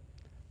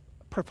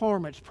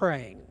performance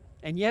praying,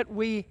 and yet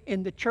we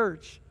in the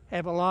church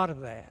have a lot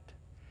of that.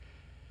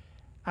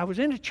 I was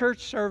in a church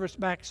service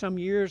back some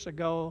years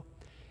ago,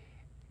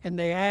 and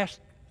they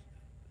asked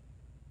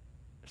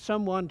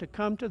someone to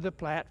come to the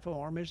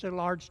platform, it's a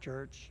large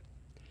church,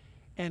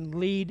 and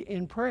lead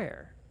in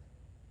prayer.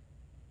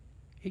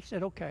 He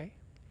said, okay.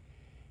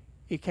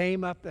 He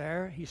came up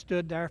there, he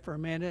stood there for a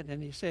minute,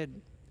 and he said,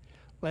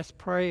 let's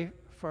pray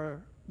for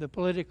the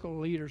political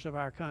leaders of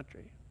our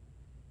country.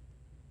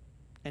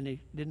 And he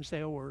didn't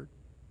say a word.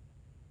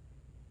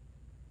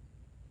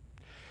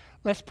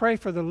 Let's pray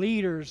for the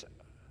leaders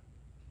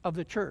of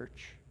the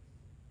church.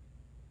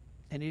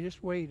 And he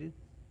just waited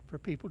for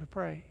people to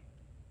pray.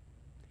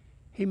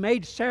 He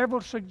made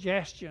several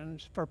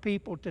suggestions for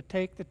people to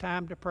take the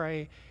time to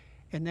pray,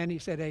 and then he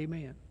said,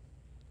 amen.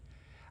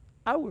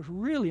 I was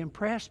really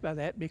impressed by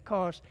that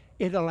because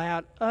it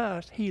allowed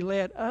us, he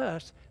led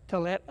us to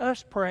let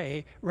us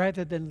pray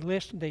rather than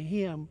listen to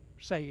him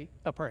say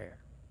a prayer.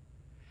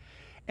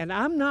 And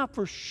I'm not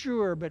for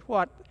sure, but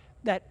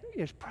that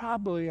is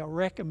probably a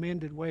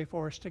recommended way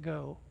for us to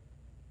go.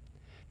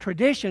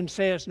 Tradition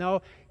says,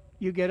 no,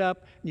 you get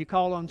up and you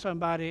call on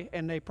somebody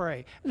and they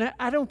pray. Now,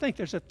 I don't think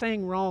there's a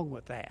thing wrong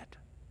with that.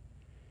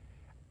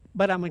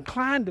 But I'm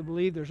inclined to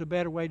believe there's a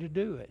better way to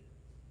do it.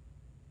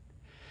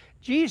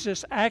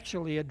 Jesus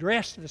actually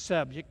addressed the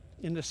subject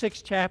in the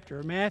 6th chapter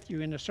of Matthew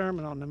in the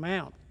Sermon on the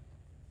Mount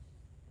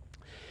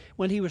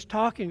when he was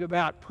talking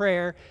about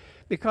prayer,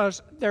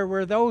 because there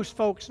were those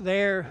folks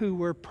there who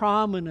were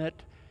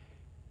prominent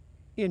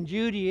in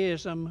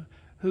Judaism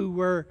who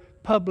were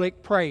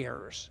public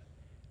prayers.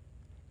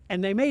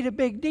 And they made a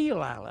big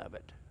deal out of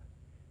it.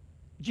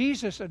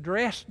 Jesus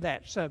addressed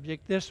that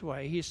subject this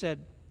way. He said,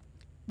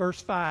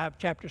 verse 5,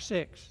 chapter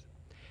 6,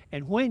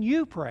 and when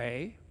you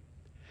pray,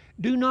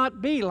 do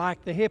not be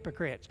like the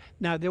hypocrites.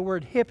 Now, the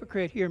word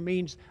hypocrite here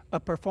means a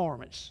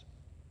performance,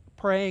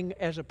 praying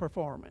as a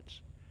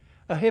performance.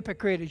 A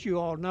hypocrite, as you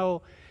all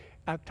know,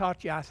 I've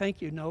taught you, I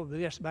think you know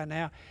this by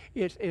now,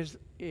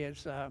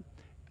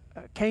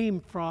 came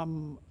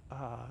from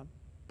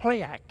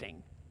play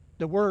acting.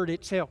 The word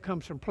itself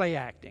comes from play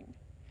acting.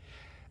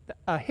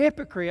 A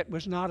hypocrite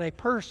was not a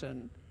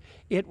person,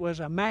 it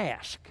was a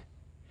mask.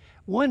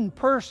 One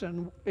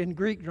person in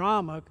Greek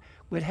drama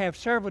would have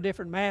several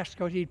different masks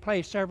because he'd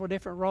play several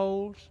different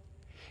roles.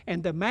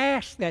 And the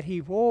mask that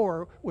he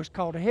wore was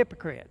called a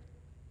hypocrite.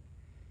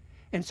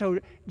 And so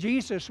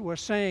Jesus was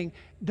saying,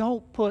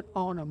 don't put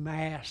on a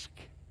mask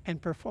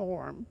and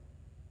perform,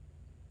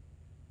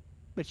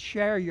 but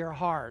share your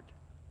heart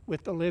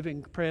with the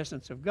living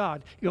presence of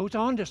God. He goes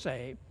on to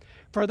say,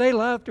 for they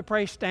love to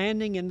pray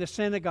standing in the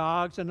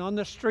synagogues and on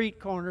the street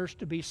corners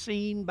to be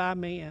seen by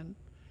men.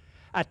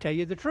 I tell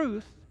you the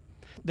truth,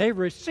 they've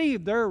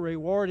received their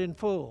reward in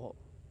full.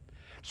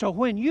 So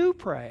when you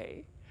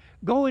pray,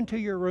 go into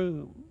your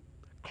room,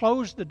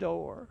 close the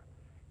door,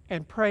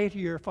 and pray to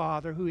your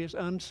Father who is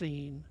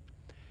unseen.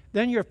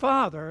 Then your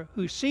Father,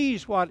 who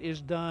sees what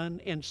is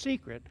done in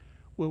secret,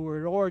 will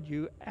reward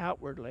you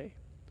outwardly.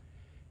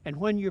 And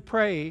when you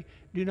pray,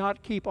 do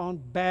not keep on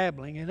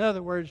babbling. In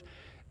other words,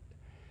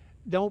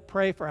 don't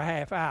pray for a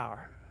half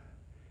hour.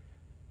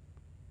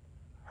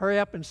 Hurry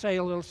up and say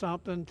a little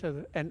something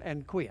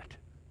and quit.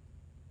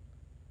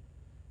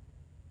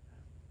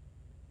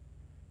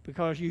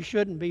 Because you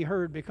shouldn't be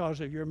heard because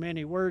of your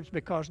many words,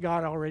 because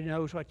God already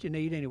knows what you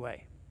need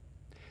anyway.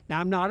 Now,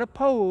 I'm not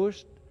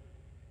opposed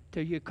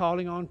to you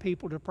calling on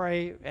people to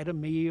pray at a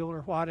meal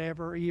or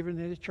whatever, or even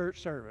in a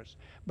church service.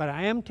 But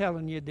I am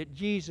telling you that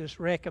Jesus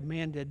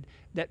recommended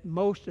that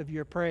most of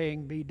your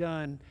praying be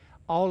done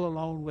all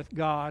alone with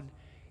God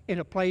in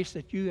a place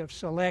that you have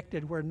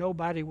selected where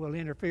nobody will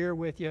interfere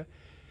with you.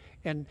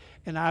 And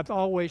I've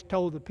always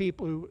told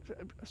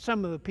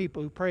some of the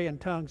people who pray in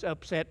tongues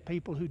upset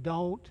people who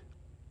don't.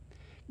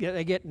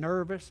 They get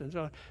nervous, and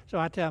so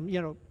I tell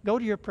them, go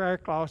to your prayer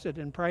closet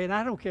and pray. And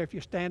I don't care if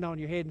you stand on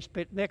your head and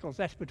spit nickels.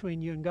 That's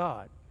between you and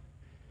God.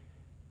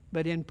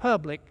 But in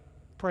public,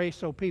 pray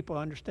so people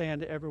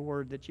understand every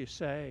word that you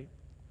say.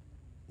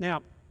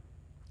 Now,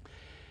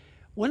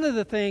 one of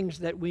the things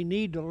that we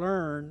need to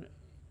learn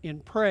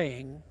in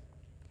praying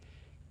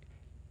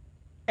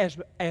as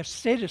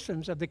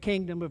citizens of the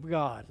kingdom of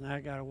God, and I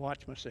got to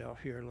watch myself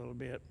here a little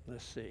bit.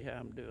 Let's see how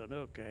I'm doing.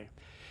 Okay.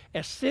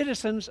 As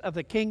citizens of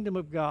the kingdom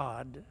of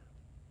God,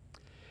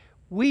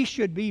 we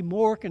should be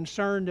more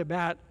concerned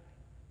about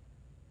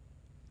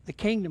the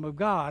kingdom of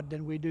God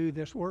than we do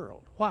this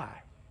world. Why?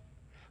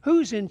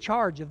 Who's in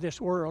charge of this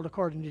world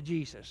according to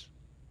Jesus?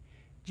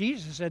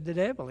 Jesus said the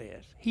devil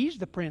is. He's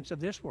the prince of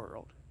this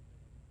world.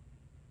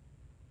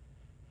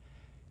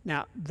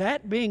 Now,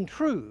 that being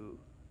true,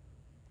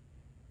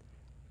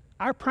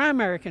 our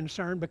primary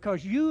concern,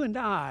 because you and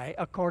I,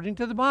 according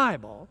to the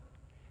Bible,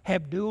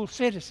 have dual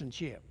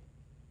citizenship.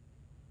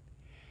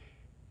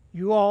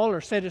 You all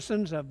are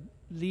citizens of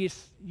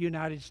these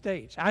United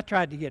States. I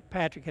tried to get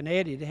Patrick and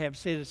Eddie to have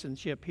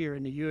citizenship here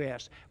in the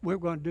U.S. We're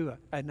going to do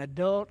an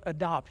adult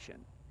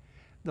adoption.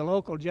 The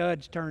local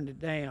judge turned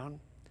it down.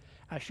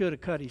 I should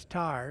have cut his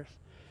tires.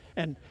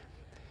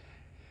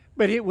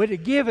 But it would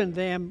have given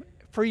them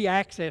free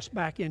access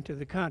back into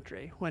the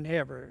country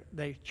whenever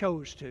they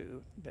chose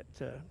to. But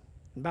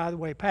and by the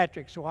way,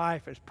 Patrick's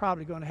wife is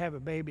probably going to have a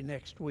baby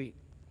next week.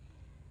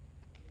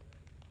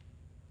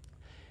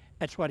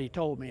 That's what he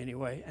told me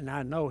anyway, and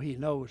I know he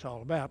knows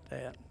all about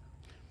that.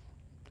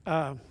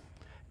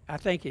 I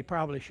think he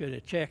probably should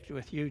have checked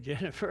with you,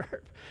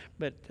 Jennifer,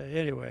 but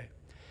anyway.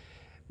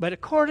 But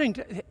according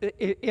to,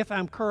 if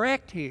I'm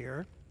correct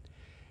here,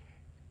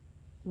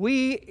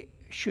 we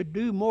should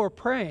do more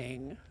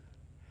praying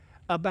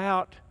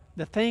about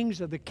the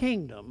things of the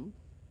kingdom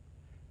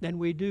than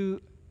we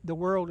do the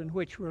world in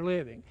which we're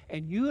living.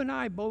 And you and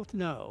I both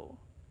know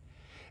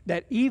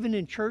that even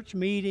in church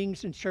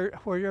meetings and church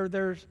where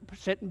they're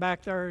sitting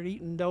back there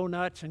eating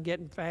donuts and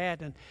getting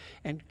fat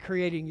and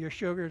creating your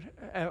sugar,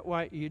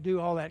 you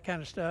do all that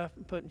kind of stuff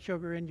and putting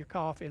sugar in your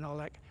coffee and all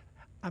that.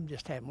 I'm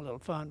just having a little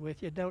fun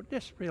with you.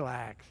 Just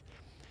relax.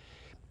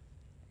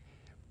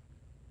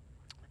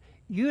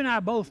 You and I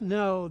both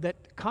know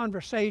that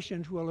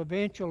conversations will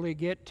eventually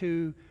get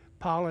to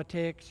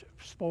politics,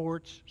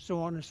 sports, so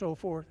on and so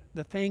forth,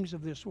 the things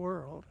of this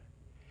world.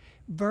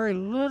 Very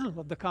little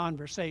of the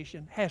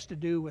conversation has to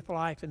do with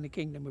life in the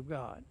kingdom of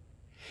God.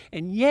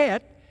 And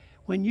yet,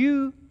 when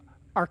you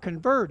are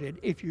converted,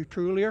 if you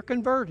truly are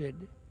converted,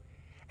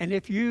 and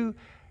if you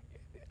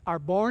are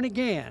born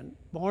again,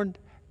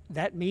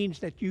 that means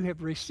that you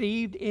have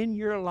received in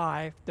your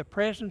life the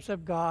presence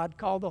of God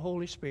called the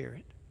Holy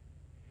Spirit.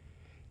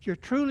 If you're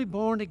truly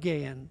born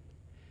again,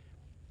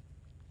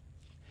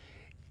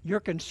 your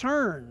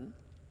concern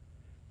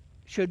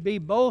should be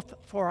both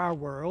for our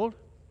world,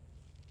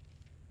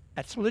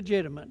 that's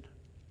legitimate,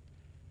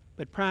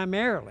 but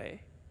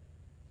primarily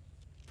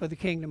for the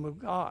kingdom of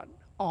God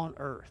on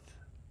earth.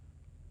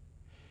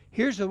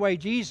 Here's the way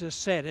Jesus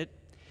said it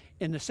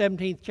in the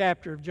 17th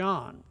chapter of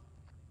John.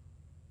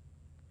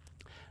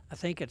 I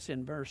think it's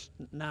in verse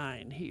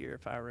 9 here,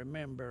 if I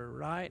remember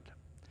right.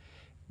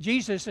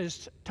 Jesus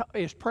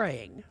is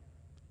praying,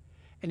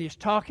 and he's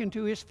talking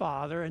to his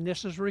Father, and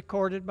this is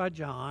recorded by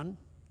John.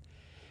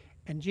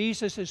 And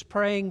Jesus is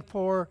praying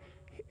for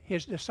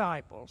his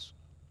disciples.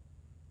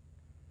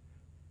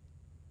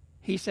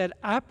 He said,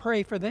 I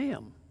pray for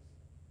them.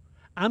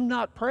 I'm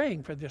not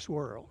praying for this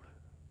world,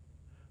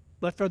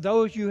 but for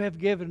those you have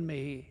given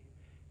me,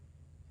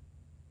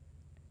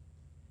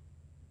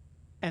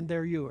 and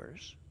they're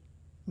yours,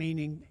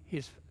 meaning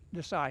his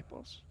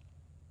disciples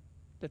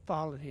that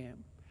followed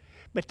him.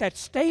 But that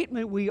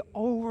statement we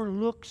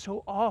overlook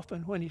so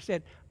often when he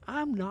said,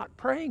 I'm not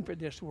praying for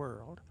this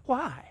world.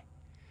 Why?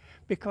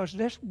 Because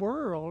this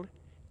world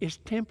is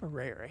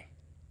temporary.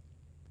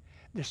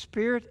 The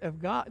Spirit of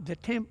God,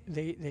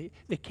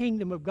 the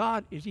kingdom of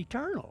God is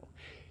eternal.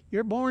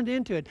 You're born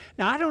into it.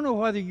 Now, I don't know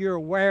whether you're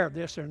aware of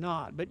this or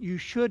not, but you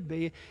should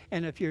be.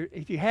 And if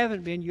you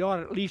haven't been, you ought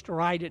to at least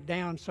write it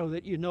down so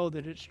that you know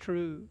that it's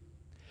true.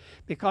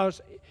 Because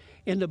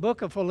in the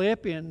book of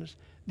Philippians,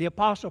 the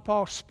Apostle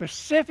Paul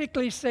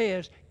specifically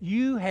says,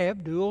 you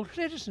have dual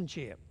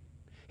citizenship.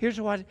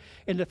 Here's what,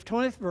 in the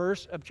 20th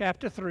verse of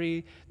chapter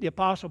 3, the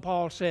Apostle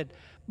Paul said,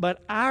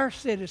 but our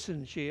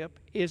citizenship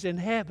is in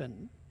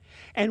heaven,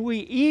 and we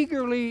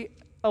eagerly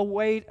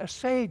await a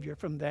Savior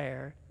from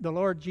there, the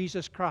Lord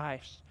Jesus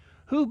Christ,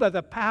 who by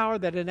the power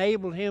that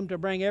enabled him to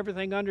bring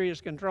everything under his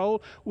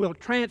control will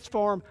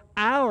transform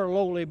our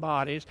lowly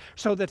bodies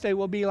so that they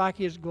will be like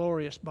his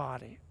glorious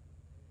body.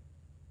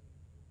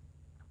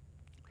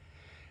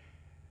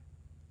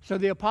 So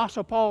the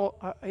Apostle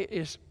Paul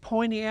is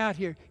pointing out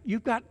here,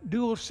 you've got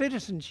dual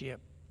citizenship.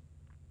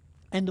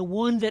 And the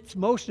one that's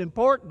most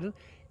important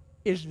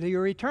is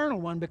your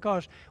eternal one,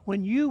 because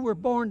when you were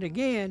born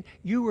again,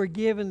 you were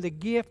given the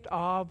gift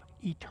of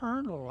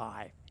eternal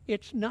life.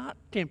 It's not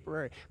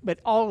temporary, but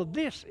all of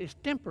this is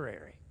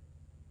temporary.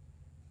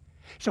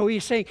 So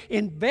he's saying,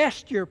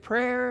 invest your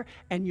prayer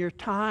and your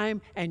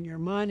time and your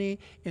money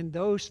in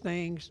those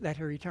things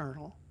that are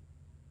eternal,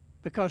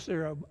 because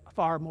they're of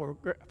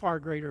far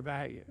greater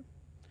value.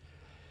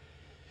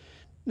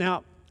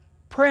 Now,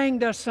 praying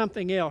does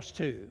something else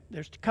too.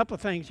 There's a couple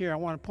of things here I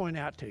want to point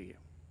out to you.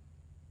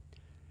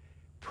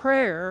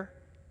 Prayer,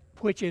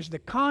 which is the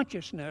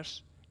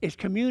consciousness, is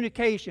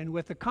communication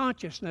with the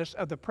consciousness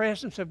of the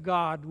presence of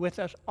God with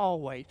us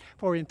always.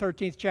 For in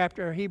 13th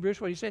chapter of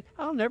Hebrews, what he said,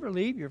 I'll never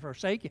leave you or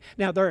forsake you.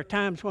 Now, there are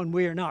times when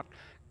we are not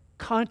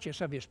conscious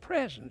of his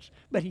presence,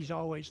 but he's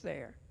always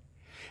there.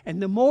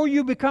 And the more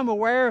you become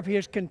aware of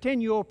his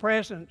continual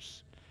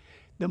presence,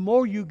 the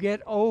more you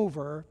get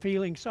over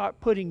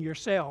putting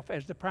yourself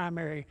as the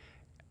primary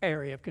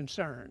area of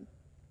concern.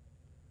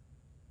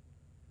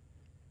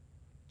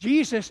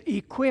 Jesus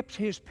equips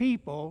his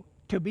people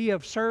to be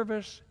of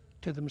service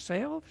to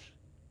themselves?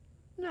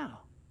 No.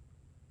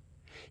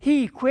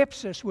 He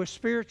equips us with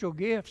spiritual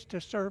gifts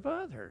to serve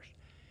others.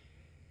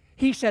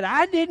 He said,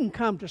 I didn't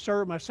come to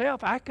serve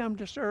myself, I come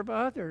to serve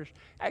others.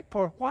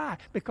 For why?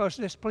 Because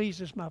this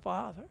pleases my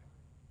Father.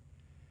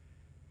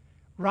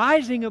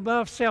 Rising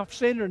above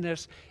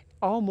self-centeredness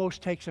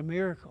almost takes a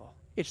miracle.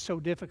 It's so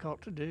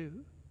difficult to do.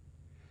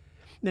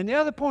 Then the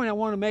other point I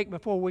want to make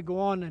before we go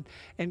on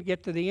and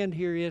get to the end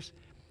here is,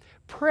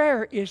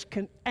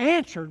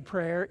 answered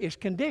prayer is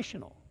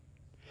conditional.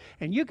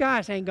 And you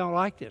guys ain't going to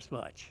like this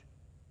much.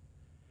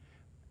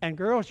 And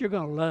girls, you're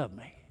going to love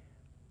me.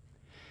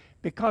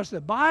 Because the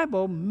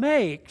Bible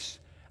makes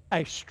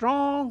a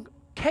strong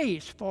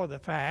case for the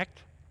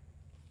fact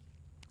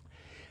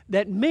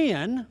that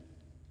men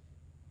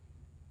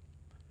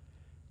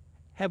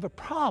have a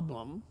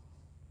problem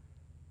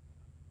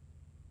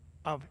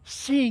of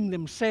seeing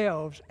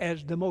themselves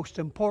as the most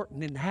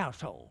important in the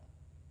household.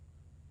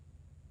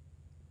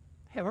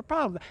 Have a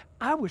problem.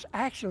 I was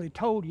actually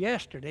told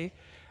yesterday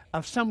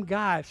of some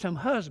guy, some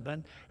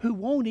husband, who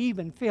won't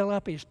even fill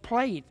up his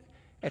plate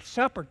at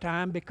supper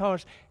time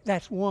because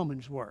that's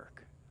woman's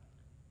work.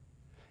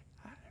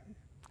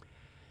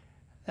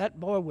 That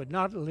boy would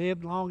not have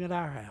lived long at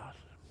our house.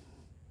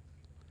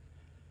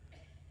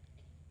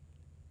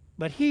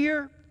 But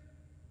here,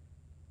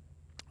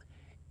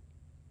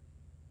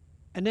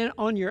 and then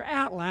on your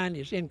outline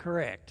is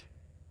incorrect.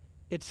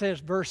 It says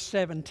verse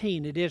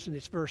 17. It isn't.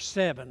 It's verse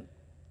 7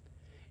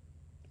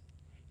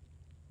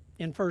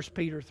 in 1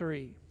 Peter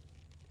 3.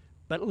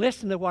 But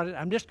listen to what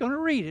I'm just going to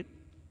read it.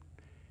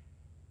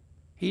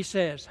 He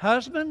says,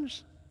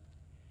 husbands,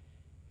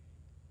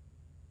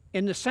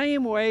 in the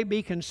same way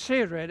be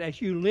considerate as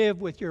you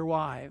live with your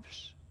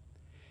wives.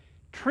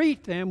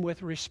 Treat them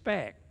with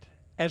respect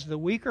as the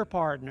weaker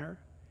partner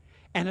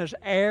and as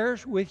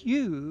heirs with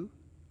you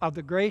of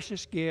the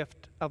gracious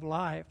gift of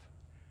life.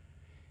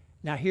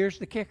 Now here's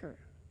the kicker.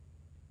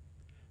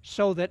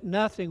 So that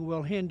nothing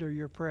will hinder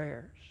your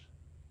prayers.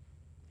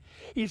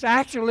 He's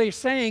actually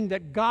saying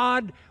that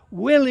God's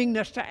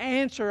willingness to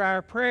answer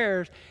our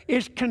prayers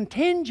is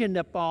contingent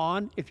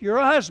upon, if you're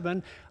a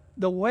husband,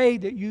 the way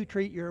that you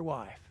treat your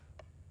wife.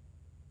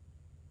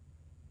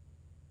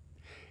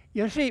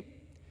 You see,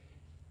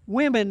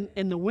 women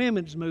in the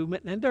women's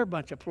movement, and they're a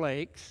bunch of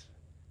flakes,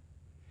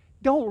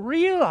 don't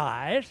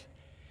realize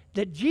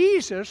that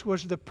Jesus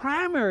was the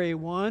primary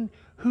one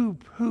who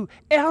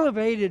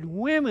elevated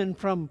women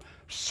from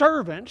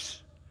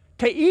servants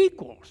to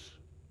equals.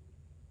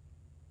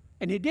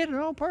 And he did it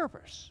on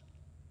purpose.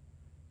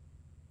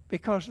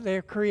 Because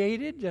they're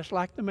created just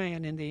like the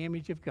man in the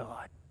image of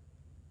God.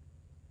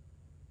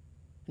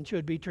 and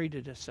should be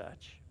treated as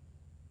such.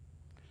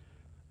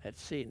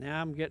 Let's see,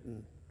 now I'm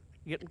getting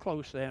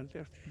close there.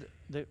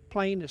 The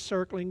plane is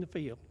circling the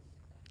field.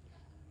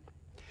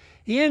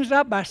 He ends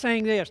up by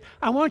saying this,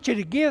 I want you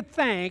to give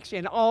thanks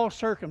in all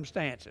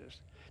circumstances.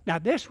 Now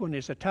this one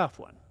is a tough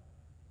one.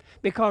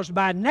 Because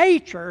by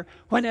nature,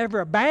 whenever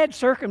a bad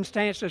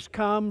circumstances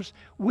comes,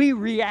 we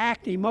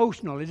react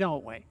emotionally,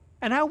 don't we?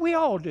 And how we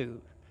all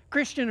do,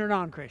 Christian or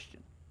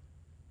non-Christian.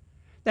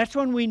 That's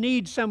when we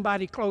need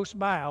somebody close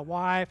by, a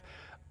wife,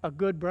 a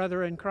good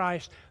brother in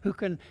Christ, who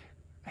can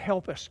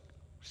help us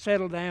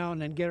settle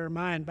down and get our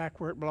mind back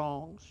where it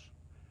belongs.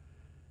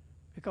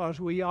 Because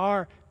we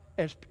are,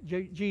 as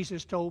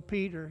Jesus told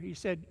Peter, he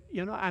said,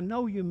 I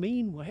know you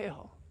mean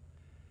well.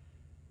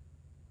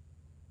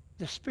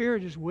 The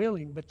spirit is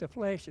willing, but the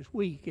flesh is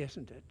weak,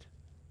 isn't it?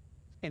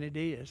 And it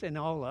is in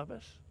all of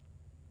us.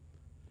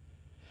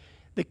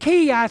 The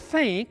key, I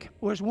think,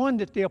 was one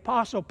that the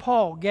Apostle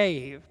Paul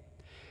gave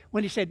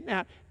when he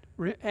said,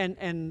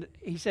 and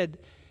he said,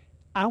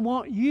 I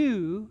want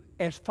you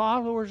as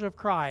followers of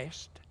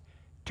Christ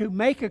to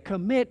make a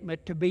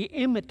commitment to be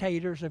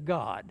imitators of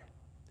God.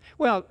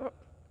 Well,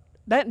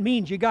 that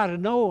means you got to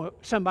know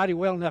somebody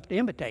well enough to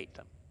imitate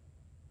them.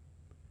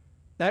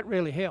 That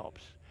really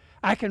helps.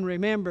 I can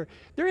remember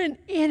there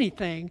isn't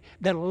anything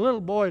that a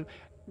little boy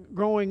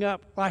growing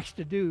up likes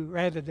to do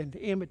rather than to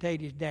imitate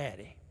his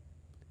daddy.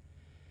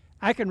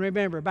 I can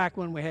remember back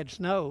when we had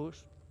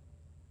snows,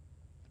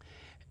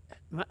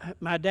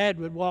 my dad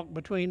would walk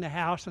between the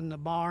house and the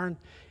barn,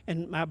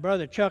 and my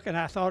brother Chuck and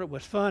I thought it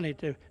was funny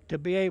to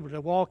be able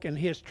to walk in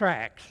his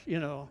tracks,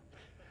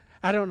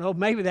 I don't know,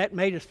 maybe that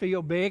made us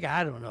feel big,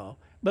 I don't know.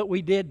 But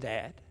we did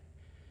that.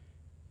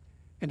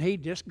 And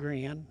he'd just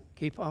grin,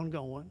 keep on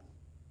going.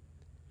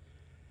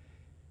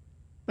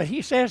 But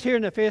he says here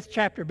in the 5th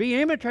chapter,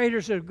 be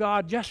imitators of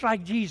God just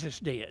like Jesus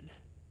did.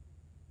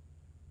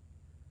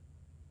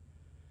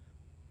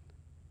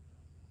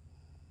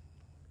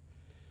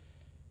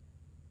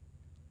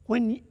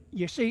 When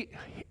you see,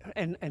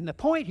 and the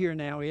point here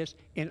now is,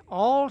 in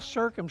all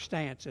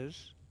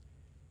circumstances,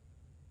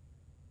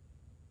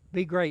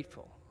 be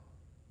grateful.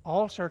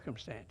 All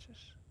circumstances.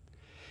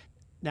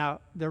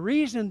 Now, the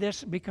reason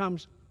this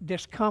becomes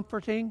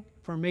discomforting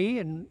for me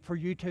and for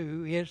you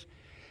too is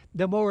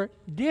the more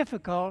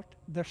difficult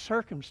the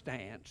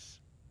circumstance,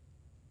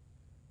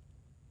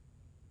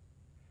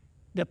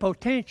 the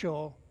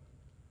potential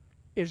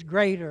is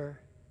greater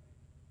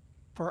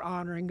for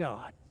honoring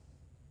God.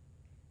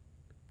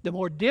 The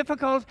more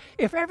difficult,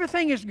 if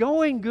everything is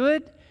going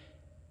good,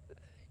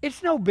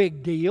 it's no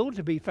big deal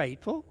to be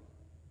faithful.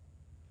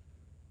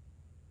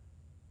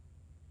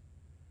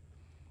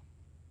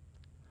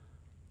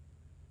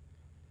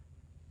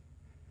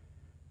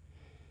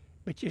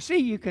 But you see,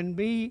 you can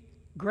be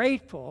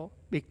grateful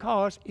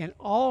because in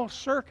all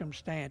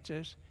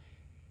circumstances,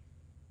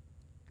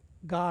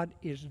 God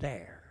is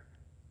there.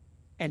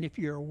 And if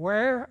you're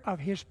aware of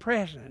His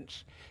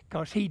presence,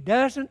 because He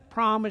doesn't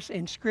promise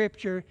in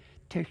Scripture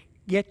to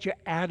get you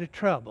out of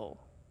trouble.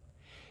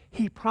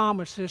 He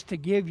promises to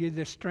give you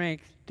the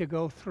strength to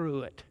go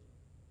through it.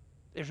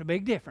 There's a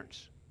big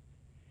difference.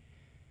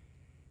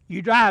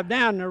 You drive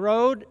down the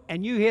road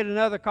and you hit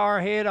another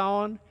car head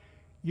on,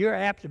 you're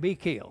apt to be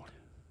killed.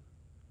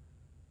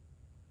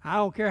 I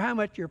don't care how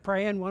much you're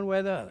praying one way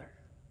or the other.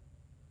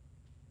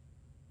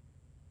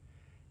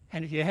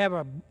 And if you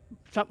have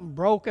something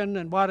broken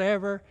and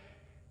whatever,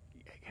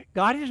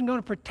 God isn't going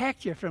to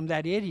protect you from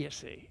that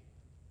idiocy.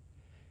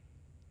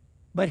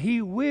 But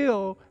He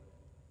will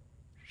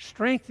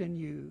strengthen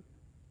you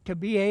to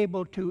be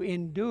able to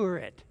endure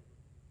it.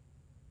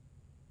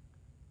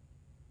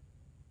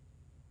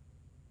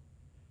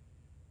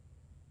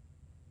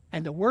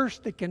 And the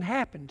worst that can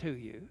happen to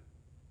you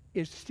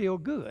is still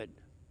good.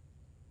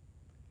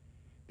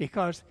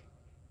 Because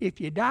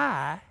if you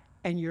die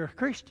and you're a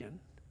Christian,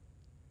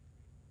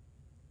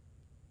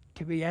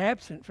 to be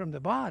absent from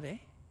the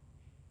body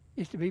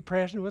is to be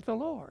present with the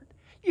Lord.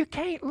 You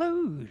can't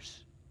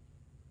lose.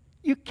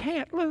 You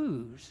can't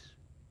lose.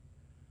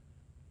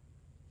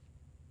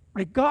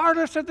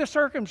 Regardless of the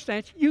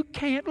circumstance, you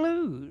can't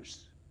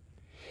lose.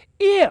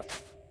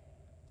 If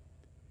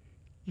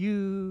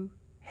you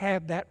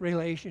have that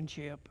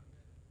relationship,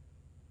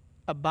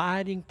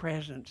 abiding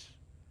presence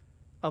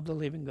of the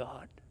living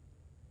God.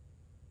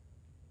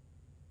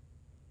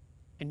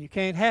 And you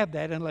can't have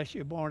that unless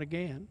you're born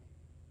again.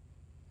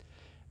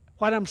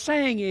 What I'm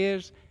saying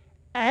is,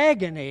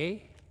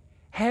 agony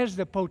has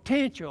the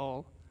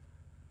potential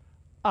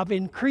of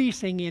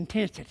increasing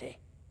intensity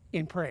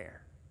in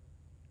prayer.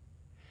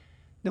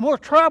 The more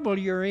trouble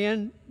you're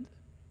in,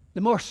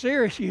 the more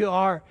serious you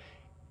are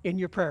in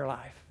your prayer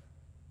life.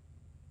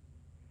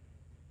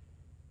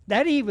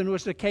 That even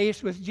was the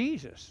case with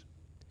Jesus.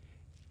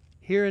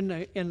 Here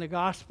in the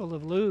Gospel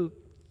of Luke,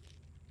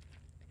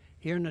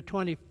 here in the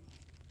 22nd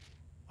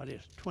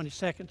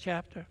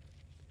chapter,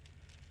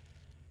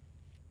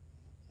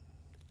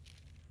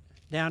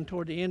 down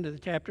toward the end of the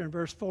chapter in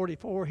verse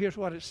 44, here's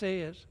what it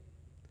says.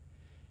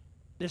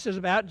 This is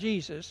about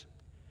Jesus.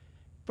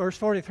 Verse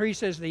 43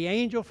 says, the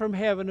angel from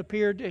heaven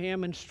appeared to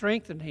him and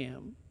strengthened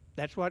him.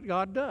 That's what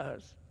God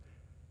does.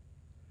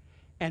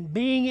 And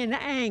being in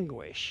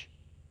anguish,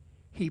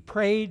 he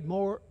prayed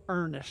more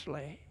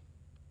earnestly,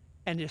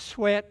 and his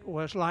sweat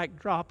was like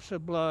drops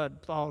of blood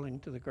falling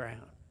to the ground.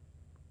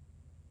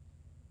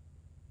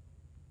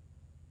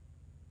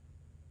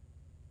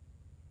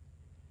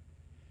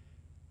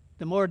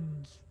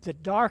 The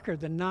darker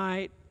the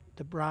night,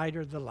 the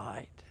brighter the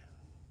light.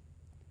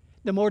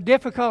 The more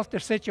difficult the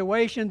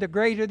situation, the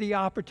greater the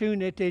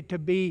opportunity to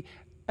be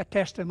a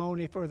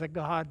testimony for the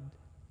God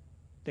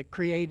that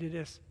created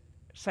us,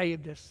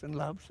 saved us, and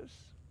loves us.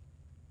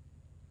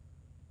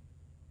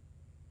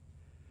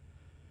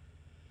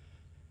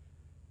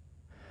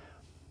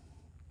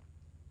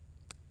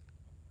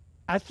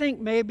 I think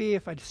maybe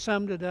if I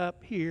summed it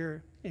up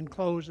here in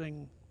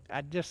closing,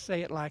 I'd just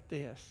say it like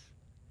this.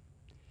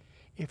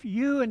 If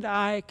you and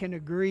I can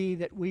agree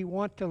that we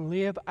want to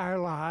live our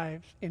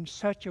lives in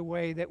such a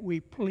way that we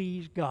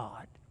please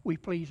God, we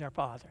please our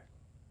Father,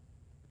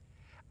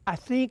 I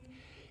think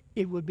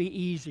it would be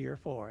easier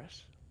for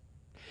us.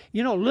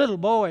 You know, little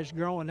boys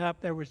growing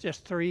up, there was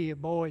just 3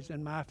 boys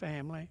in my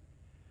family.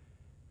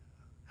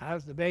 I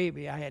was the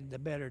baby. I had the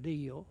better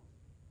deal.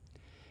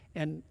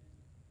 And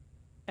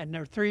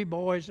there are 3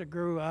 boys that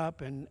grew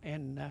up, and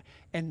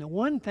the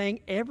one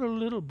thing every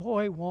little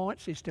boy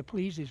wants is to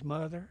please his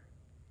mother.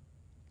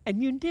 And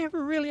you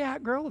never really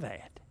outgrow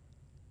that.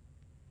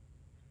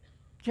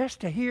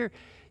 Just to hear,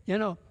 you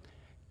know,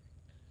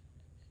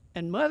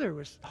 and mother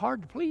was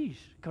hard to please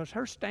because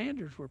her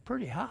standards were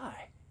pretty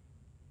high.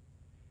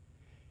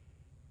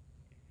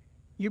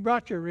 You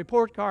brought your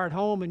report card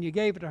home and you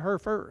gave it to her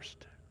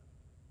first.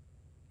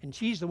 And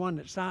she's the one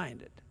that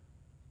signed it.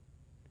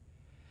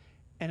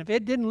 And if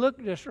it didn't look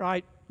just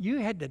right, you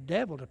had the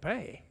devil to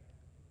pay.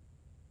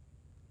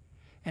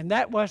 And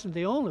that wasn't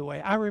the only way.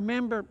 I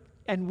remember,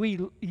 and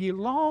you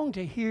long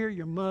to hear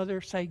your mother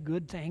say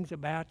good things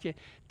about you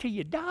till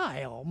you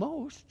die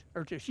almost,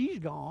 or till she's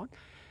gone.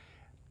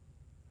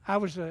 I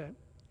was a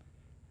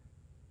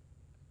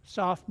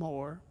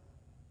sophomore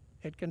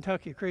at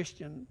Kentucky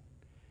Christian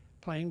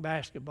playing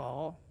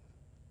basketball.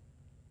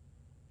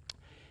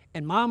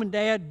 And Mom and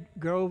Dad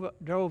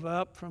drove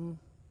up from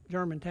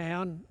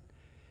Germantown.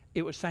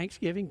 It was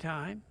Thanksgiving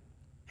time,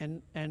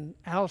 and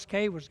Alice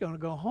Kay was going to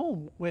go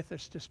home with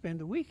us to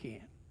spend the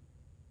weekend.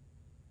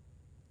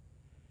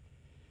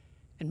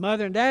 And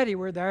Mother and Daddy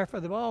were there for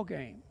the ball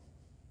game.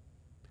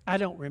 I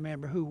don't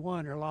remember who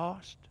won or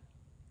lost,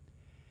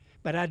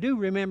 but I do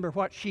remember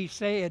what she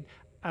said.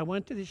 I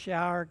went to the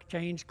shower,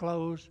 changed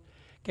clothes,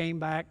 came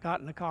back,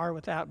 got in the car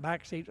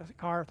backseat of the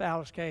car with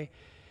Alice Kay.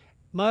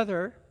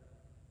 Mother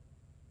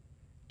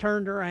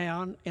turned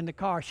around in the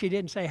car. She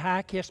didn't say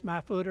hi, kiss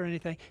my foot or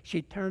anything.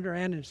 She turned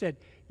around and said,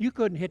 "You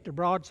couldn't hit the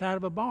broadside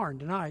of a barn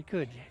tonight,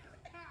 could you?"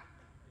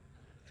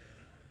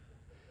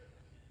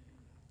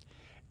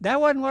 That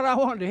wasn't what I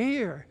wanted to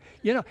hear.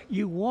 You know,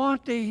 you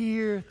want to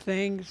hear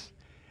things.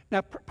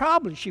 Now,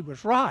 probably she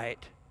was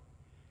right,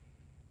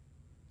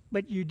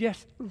 but you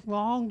just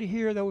long to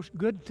hear those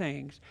good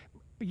things.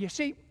 But you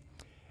see,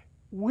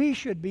 we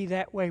should be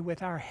that way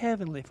with our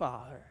Heavenly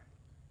Father,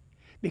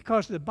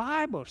 because the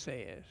Bible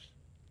says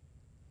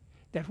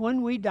that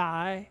when we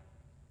die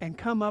and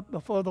come up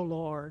before the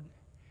Lord,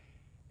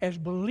 as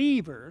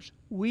believers,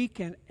 we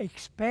can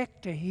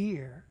expect to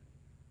hear,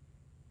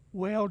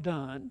 "Well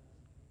done,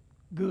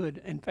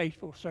 good and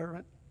faithful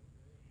servant.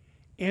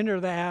 Enter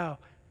thou,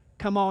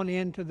 come on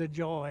into the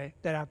joy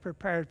that I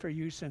prepared for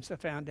you since the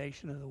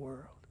foundation of the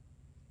world."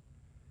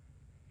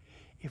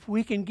 If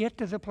we can get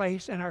to the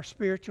place in our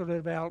spiritual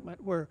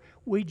development where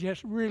we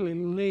just really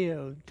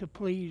live to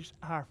please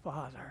our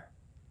Father,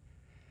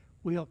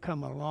 we'll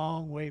come a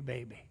long way,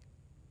 baby.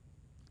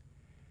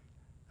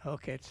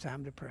 Okay, it's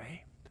time to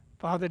pray.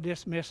 Father,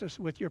 dismiss us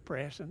with your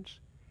presence.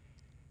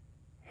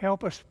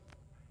 Help us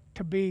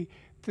to be,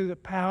 through the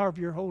power of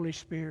your Holy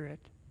Spirit,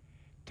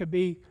 to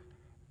be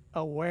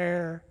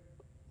aware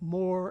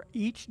more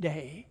each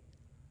day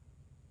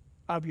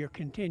of your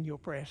continual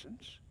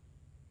presence.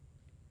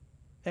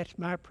 That's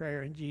my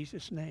prayer in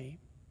Jesus' name.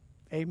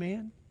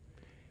 Amen.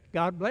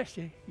 God bless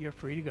you. You're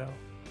free to go.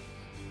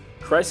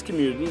 Christ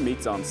Community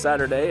meets on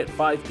Saturday at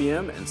 5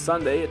 p.m. and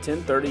Sunday at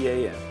 10:30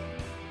 a.m.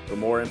 For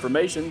more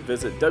information,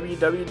 visit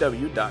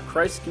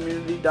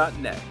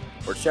www.christcommunity.net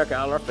or check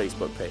out our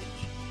Facebook page.